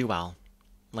didn't do well.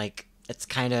 Like, that's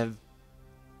kind of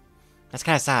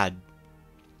sad.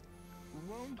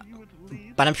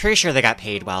 But I'm pretty sure they got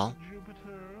paid well.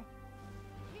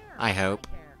 I hope.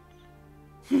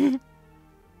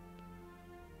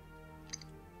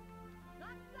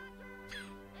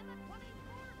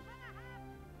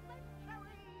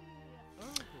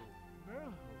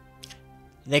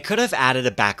 They could have added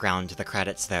a background to the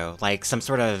credits, though, like some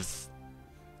sort of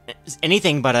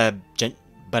anything but a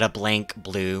blank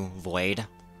blue void.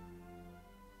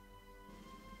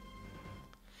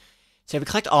 So if we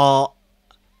collect all.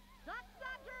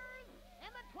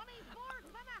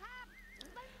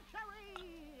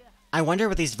 I wonder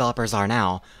what these developers are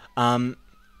now.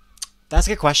 That's a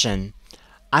good question.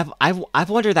 I've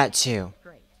wondered that too.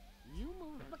 Great. You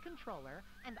move the controller,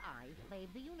 and I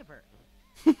save the universe.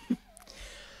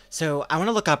 So I want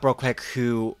to look up real quick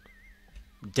who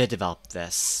did develop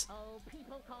this. Oh,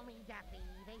 people call me Daffy.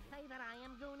 They say that I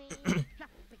am Goonie.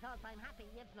 Just because I'm happy,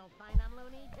 it's no sign I'm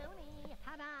Looney Toony.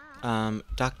 Ta-da!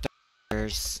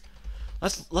 Doctors.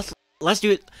 Let's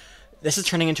do it. This is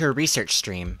turning into a research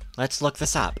stream. Let's look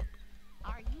this up.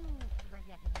 Are you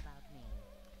forgetting about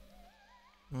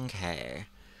me? Okay.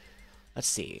 Let's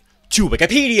see. To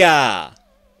Wikipedia!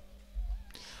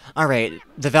 Alright,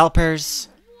 developers.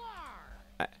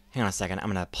 Hang on a second, I'm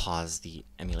gonna pause the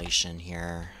emulation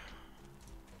here.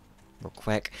 Real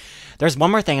quick. There's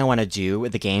one more thing I want to do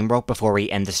with the game before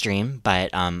we end the stream,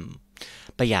 but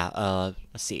yeah,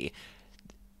 let's see.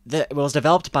 It was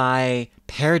developed by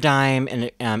Paradigm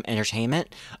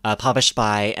Entertainment, published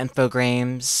by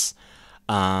Infogrames,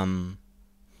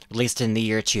 released in the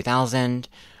year 2000.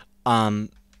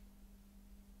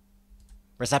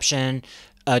 Reception.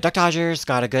 Duck Dodgers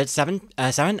got a good 7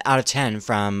 out of 10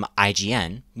 from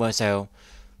IGN. Well, so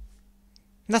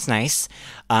that's nice.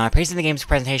 Praising the game's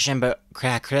presentation, but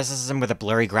criticism with the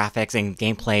blurry graphics and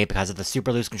gameplay because of the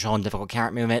super loose control and difficult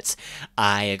camera movements.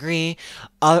 I agree.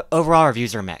 Overall,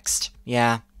 reviews are mixed.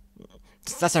 Yeah,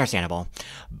 that's understandable.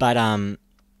 But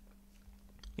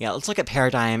yeah, let's look at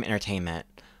Paradigm Entertainment.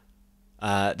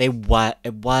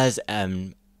 It was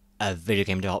a video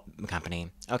game development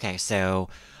company. Okay, so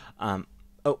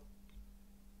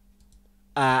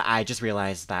I just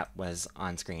realized that was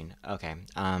on screen. Okay.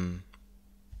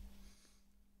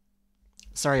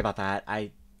 Sorry about that.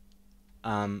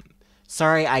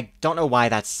 Sorry, I don't know why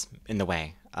that's in the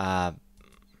way. Was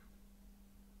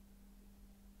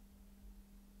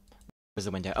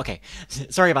the window. Okay.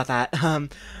 Sorry about that.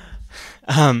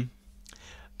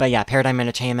 But yeah, Paradigm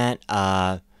Entertainment,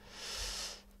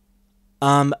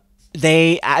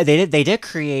 they did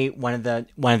create one of the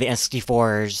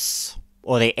N64s,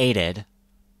 or they aided.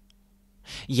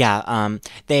 Yeah,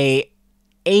 they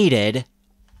aided.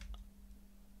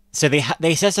 So they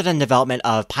assisted in development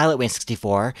of Pilot Wing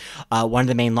 64, one of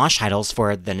the main launch titles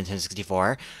for the Nintendo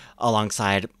 64,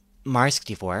 alongside Mario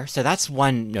 64. So that's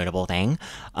one notable thing.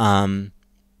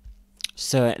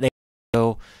 So they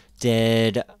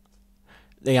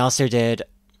also did.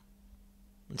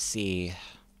 Let's see.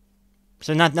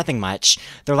 So nothing much.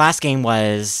 Their last game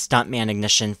was Stuntman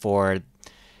Ignition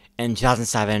in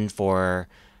 2007 for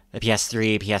the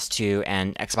PS3, PS2,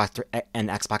 and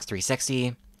Xbox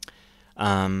 360.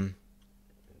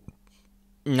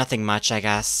 Nothing much, I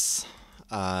guess.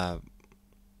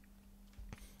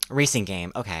 Racing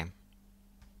game, okay.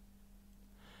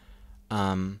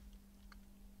 I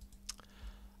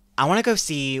want to go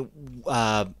see,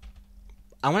 I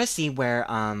want to see where,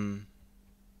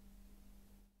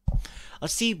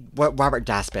 let's see what Robert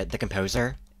Daspit, the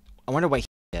composer, I wonder what he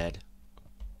did.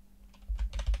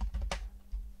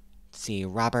 Let's see,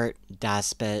 Robert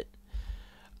Daspit,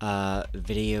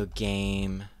 video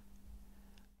game,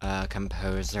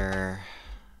 composer,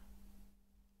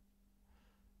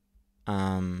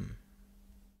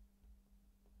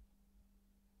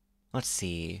 let's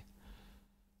see,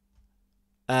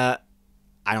 I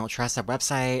don't trust that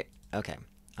website, okay,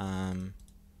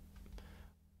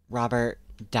 Robert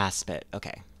Daspit,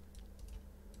 okay.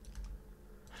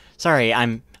 Sorry,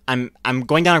 I'm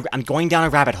going down a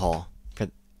rabbit hole.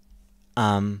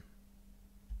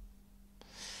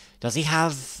 Does he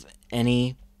have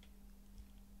any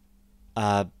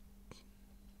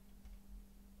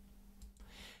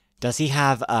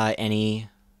any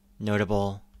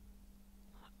notable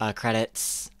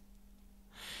credits?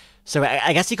 So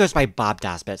I guess he goes by Bob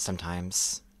Daspit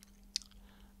sometimes.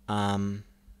 I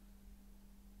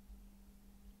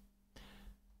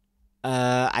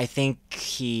think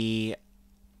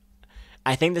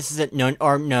this is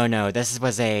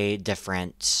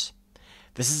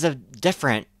this is a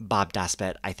different Bob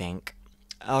Daspit, I think.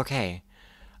 Okay.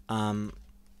 I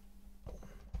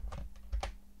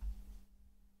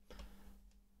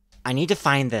need to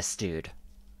find this dude.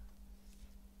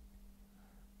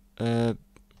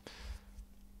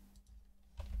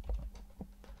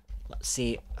 Let's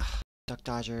see. Duck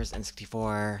Dodgers,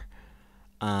 N64.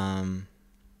 I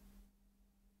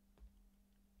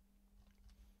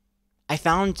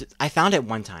found it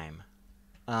one time.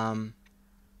 I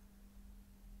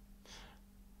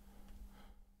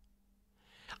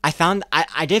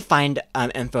did find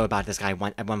info about this guy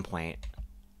at one point.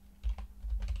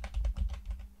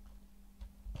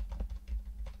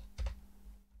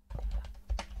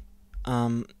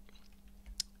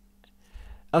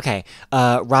 Okay,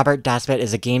 Robert Daspit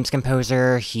is a games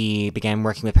composer. He began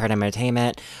working with Paradigm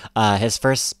Entertainment. His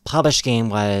first published game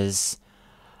was,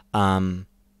 so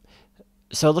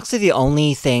it looks like the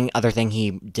only other thing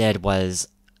he did was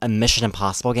a Mission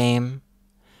Impossible game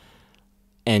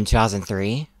in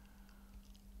 2003,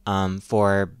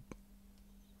 for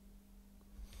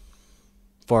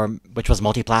which was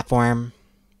multi-platform.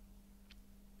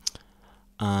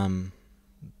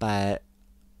 But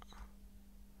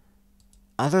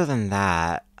other than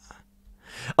that,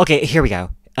 okay, here we go.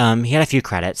 He had a few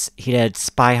credits. He did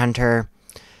Spy Hunter,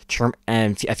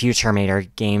 and a few Terminator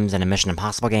games and a Mission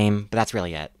Impossible game, but that's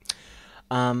really it.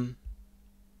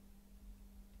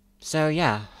 So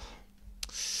yeah.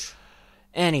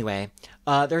 Anyway,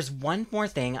 there's one more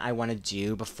thing I want to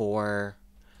do before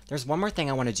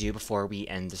we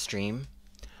end the stream.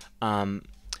 And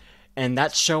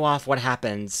that's show off what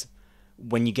happens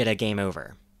when you get a game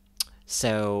over.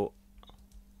 So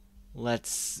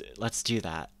let's do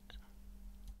that.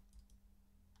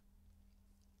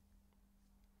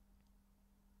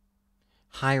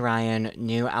 Hi Ryan,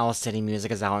 new Owl City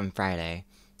music is out on Friday.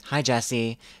 Hi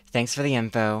Jesse, thanks for the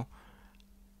info.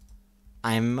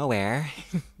 I'm aware.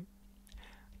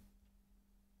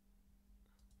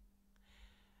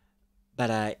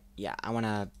 But yeah, I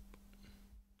wanna.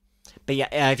 But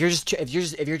yeah, if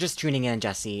you're just tuning in,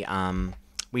 Jesse,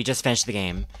 we just finished the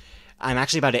game. I'm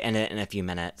actually about to end it in a few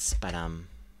minutes, but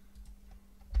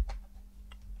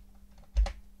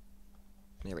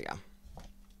there we go.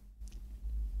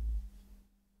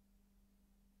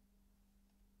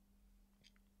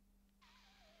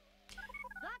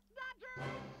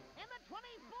 In the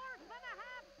 24th and a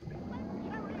half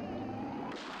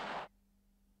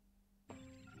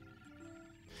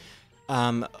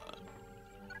century.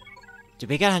 Did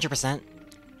we get 100%?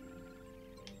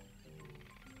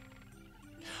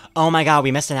 Oh my god,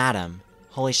 we missed an atom.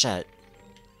 Holy shit.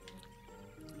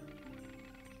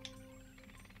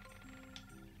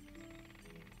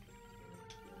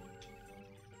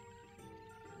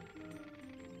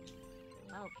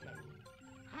 Okay,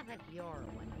 have it your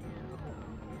way.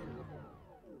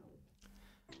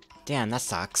 Damn, that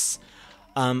sucks.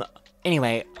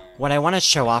 Anyway, what I want to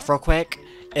show off real quick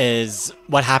is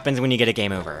what happens when you get a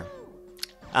game over.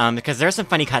 Because there's some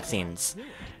funny cutscenes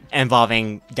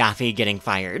involving Daffy getting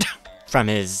fired from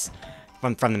his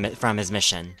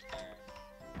mission.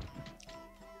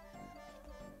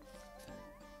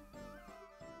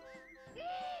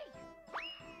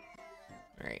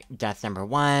 Alright, death number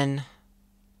 1.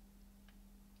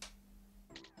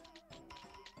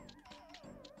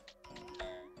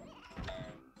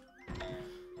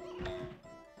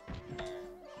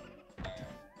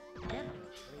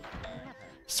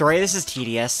 Sorry, this is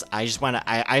tedious. I just want to.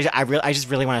 I just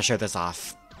really want to show this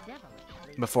off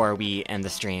before we end the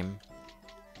stream.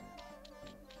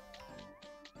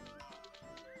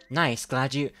 Nice,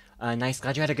 glad you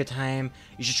had a good time.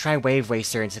 You should try Wave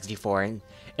Racer in 64, and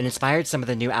it inspired some of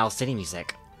the new Owl City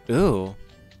music. Ooh,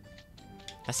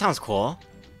 that sounds cool.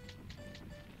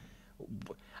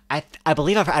 I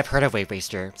believe I've heard of Wave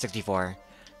Racer 64.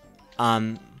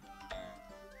 Definitely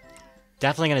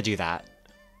gonna do that.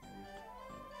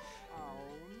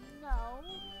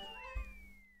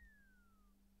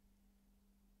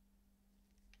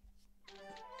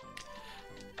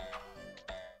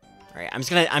 Alright, I'm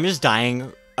just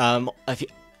dying, to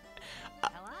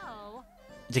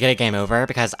get a game over,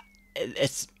 because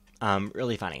it's,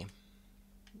 really funny.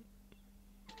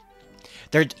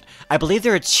 I believe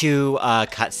there are 2,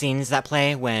 cutscenes that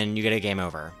play when you get a game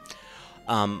over.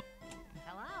 I'm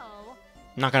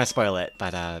not gonna spoil it,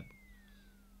 but,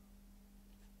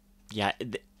 yeah,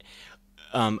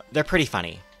 they're pretty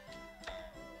funny.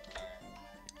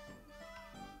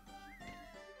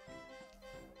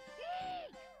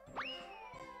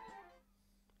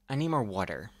 I need more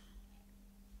water.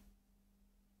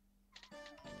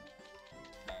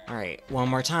 Alright, one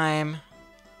more time.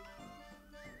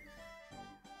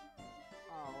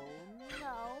 Oh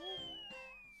no.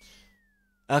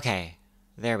 Okay,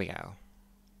 there we go.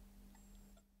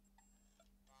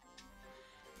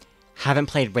 Haven't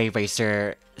played Wave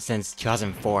Racer since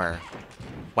 2004.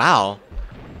 Wow.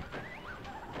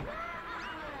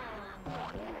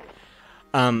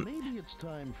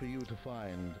 time for you to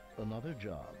find another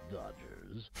job,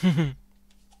 Dodgers.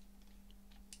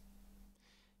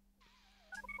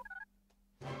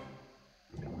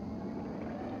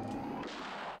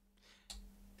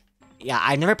 Yeah,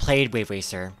 I never played Wave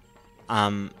Racer.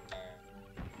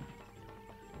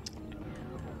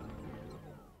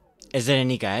 Is it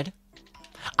any good?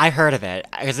 I heard of it,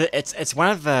 because it's one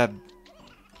of the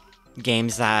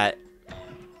games that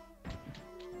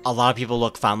a lot of people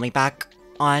look fondly back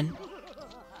on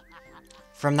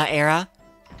from that era.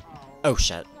 Oh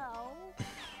shit.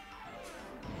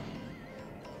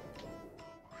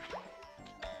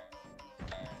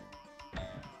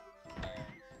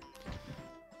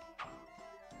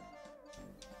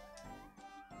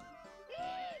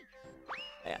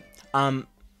 Yeah.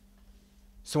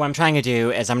 So what I'm trying to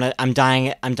do is I'm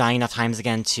dying enough times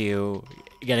again to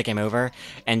get a game over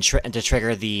and to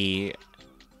trigger the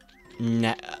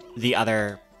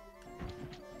other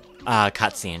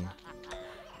cutscene.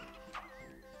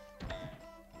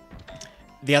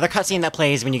 The other cutscene that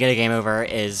plays when you get a game over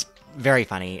is very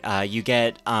funny. You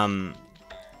get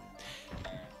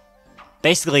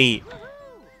basically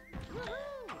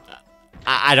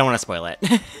I don't want to spoil it.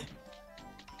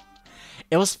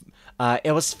 It was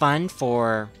fun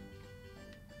for...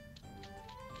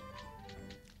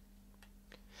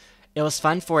 It was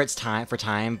fun for its time,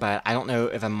 but I don't know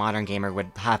if a modern gamer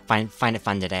would find it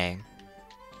fun today.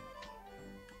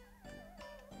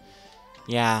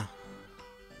 Yeah.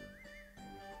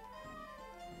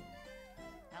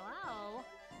 Hello?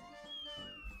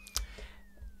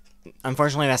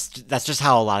 Unfortunately, that's just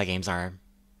how a lot of games are.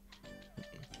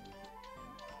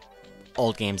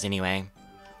 Old games, anyway.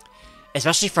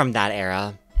 Especially from that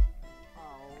era. Oh,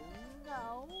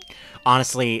 no.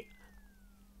 Honestly,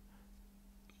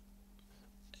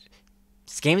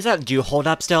 games that do hold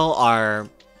up still are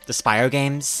the Spyro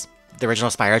games, the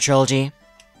original Spyro trilogy.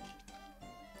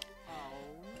 Oh,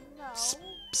 no.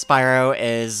 Spyro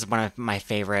is one of my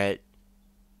favorite.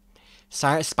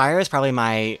 Spyro is probably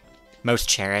my most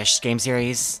cherished game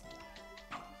series,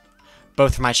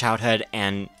 both from my childhood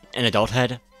and in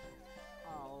adulthood.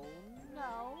 Oh,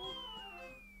 no.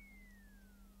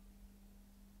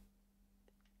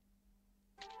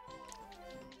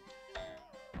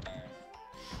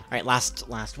 Alright,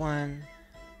 last one.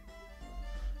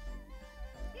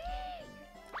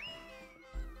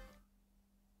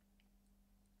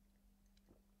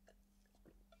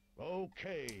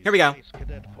 Okay. Here we go. Space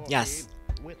Cadet Porky, Yes.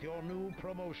 With your new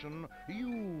promotion, you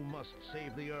must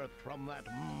save the Earth from that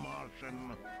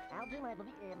Martian. I'll do my best,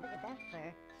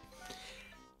 sir.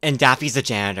 And Daffy's the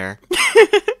janitor.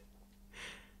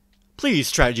 Please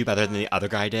try to do better than the other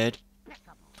guy did.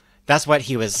 That's what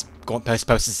he was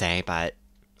supposed to say, but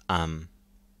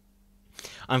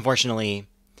unfortunately,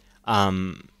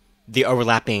 the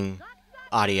overlapping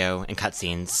audio and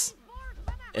cutscenes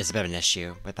is a bit of an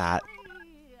issue with that.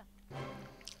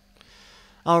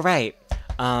 Alright,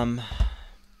 I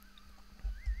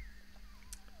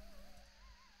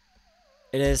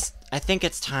think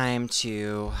it's time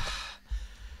to...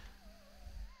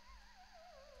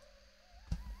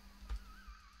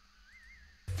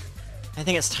 I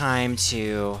think it's time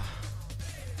to...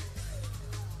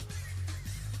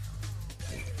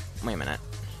 Wait a minute.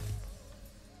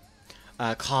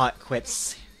 Call it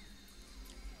quits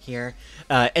here.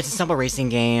 It's a simple racing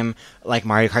game like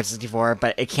Mario Kart 64,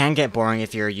 but it can get boring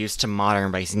if you're used to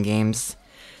modern racing games.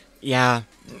 Yeah,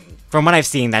 from what I've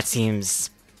seen, that seems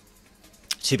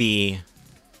to be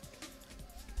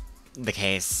the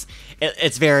case.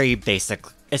 It's very basic.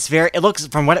 It looks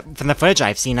from the footage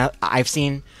I've seen,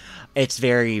 it's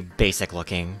very basic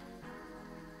looking.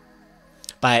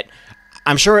 But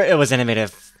I'm sure it was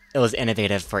innovative. It was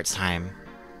innovative for its time.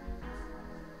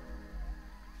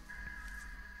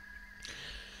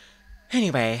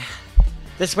 Anyway,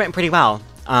 this went pretty well.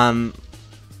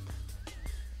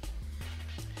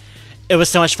 It was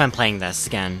so much fun playing this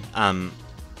again.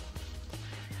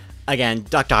 Again,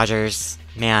 Duck Dodgers,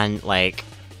 man, like...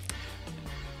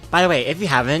 By the way, if you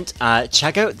haven't,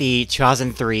 check out the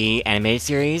 2003 animated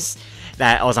series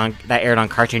that aired on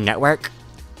Cartoon Network.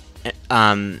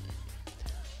 Hands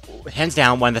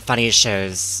down, one of the funniest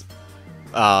shows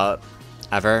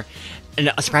ever,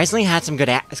 and surprisingly had some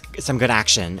good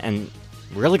action and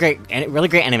really great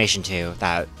animation too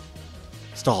that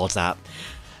still holds up.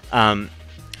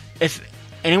 If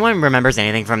anyone remembers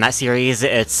anything from that series,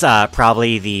 it's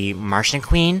probably the Martian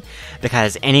Queen,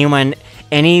 because anyone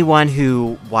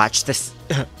who watched this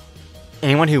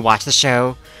anyone who watched the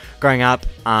show growing up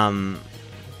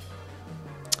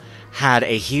had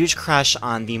a huge crush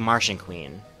on the Martian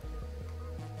Queen.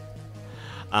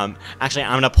 Actually,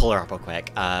 I'm gonna pull her up real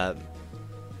quick.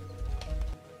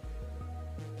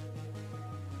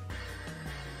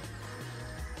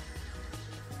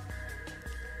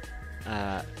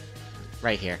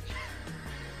 right here.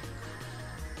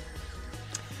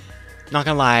 Not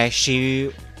gonna lie,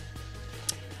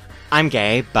 I'm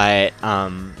gay, but,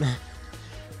 not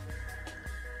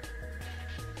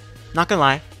gonna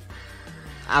lie,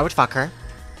 I would fuck her.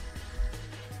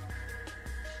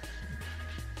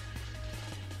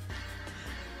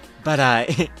 But,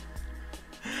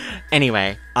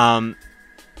 anyway, but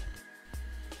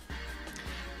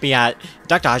yeah,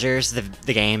 Duck Dodgers,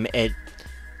 the game, I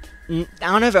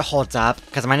don't know if it holds up,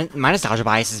 because my nostalgia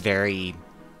bias is very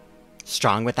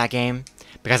strong with that game,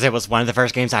 because it was one of the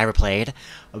first games I ever played,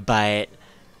 but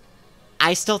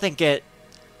I still think it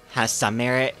has some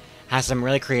merit, has some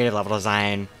really creative level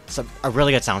design, a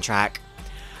really good soundtrack,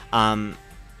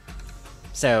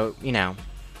 so, you know,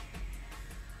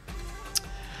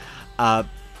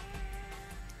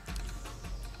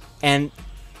 and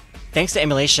thanks to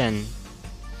emulation,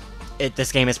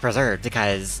 this game is preserved,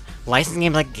 because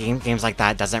licensing games like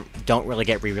that don't really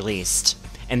get re-released,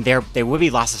 and they would be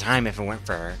lost to time if it weren't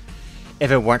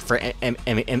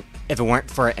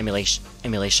for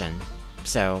emulation.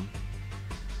 So,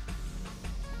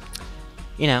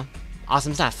 you know,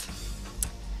 awesome stuff.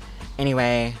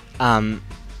 Anyway, I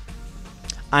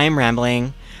am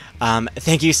rambling.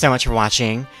 Thank you so much for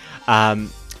watching. I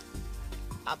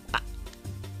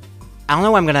don't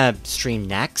know what I'm gonna stream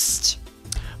next,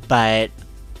 but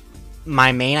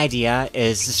my main idea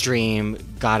is to stream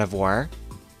God of War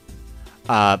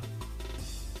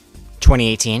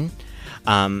 2018.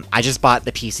 I just bought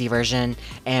the PC version,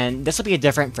 and this will be a bit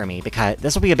different for me because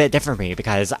this will be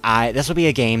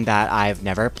a game that I've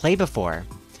never played before.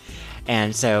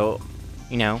 And so,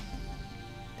 you know,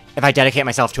 if I dedicate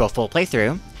myself to a full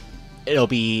playthrough, it'll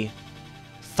be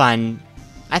fun.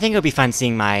 I think it'll be fun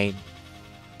seeing my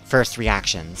first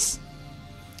reactions.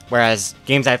 Whereas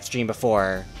games I've streamed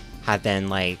before have been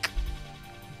like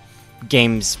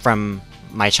games from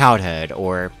my childhood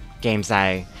or games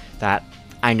that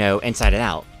I know inside and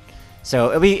out.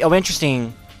 So it'll be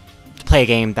interesting to play a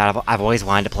game that I've always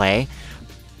wanted to play,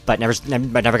 but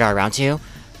never got around to.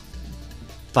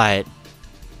 But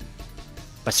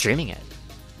streaming it,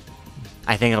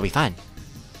 I think it'll be fun.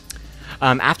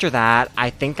 After that,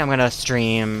 I think I'm gonna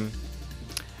stream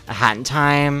A Hat in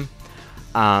Time,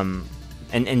 an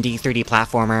indie 3D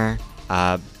platformer.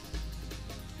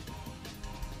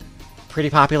 Pretty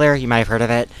popular, you might have heard of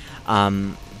it.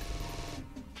 I'm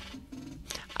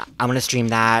gonna stream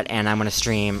that, and I'm gonna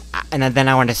stream, and then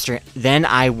I want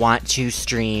to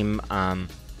stream,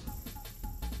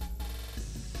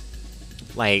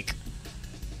 like,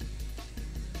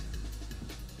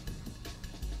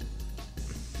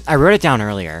 I wrote it down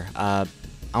earlier. I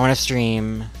want to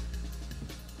stream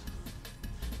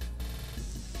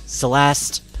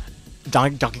Celeste,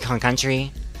 Donkey Kong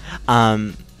Country,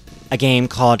 a game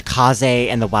called Kaze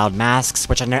and the Wild Masks,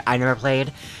 which I never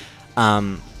played.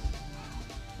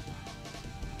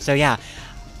 So yeah,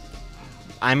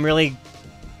 I'm really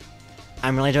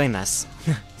doing this.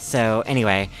 So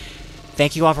anyway,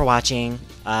 thank you all for watching.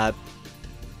 Have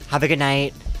a good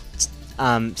night.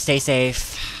 Stay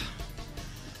safe.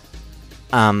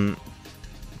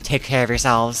 Take care of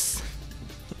yourselves.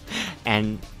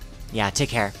 And yeah, take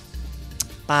care.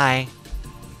 Bye.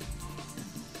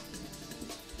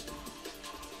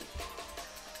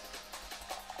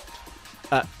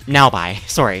 Now bye.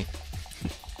 Sorry.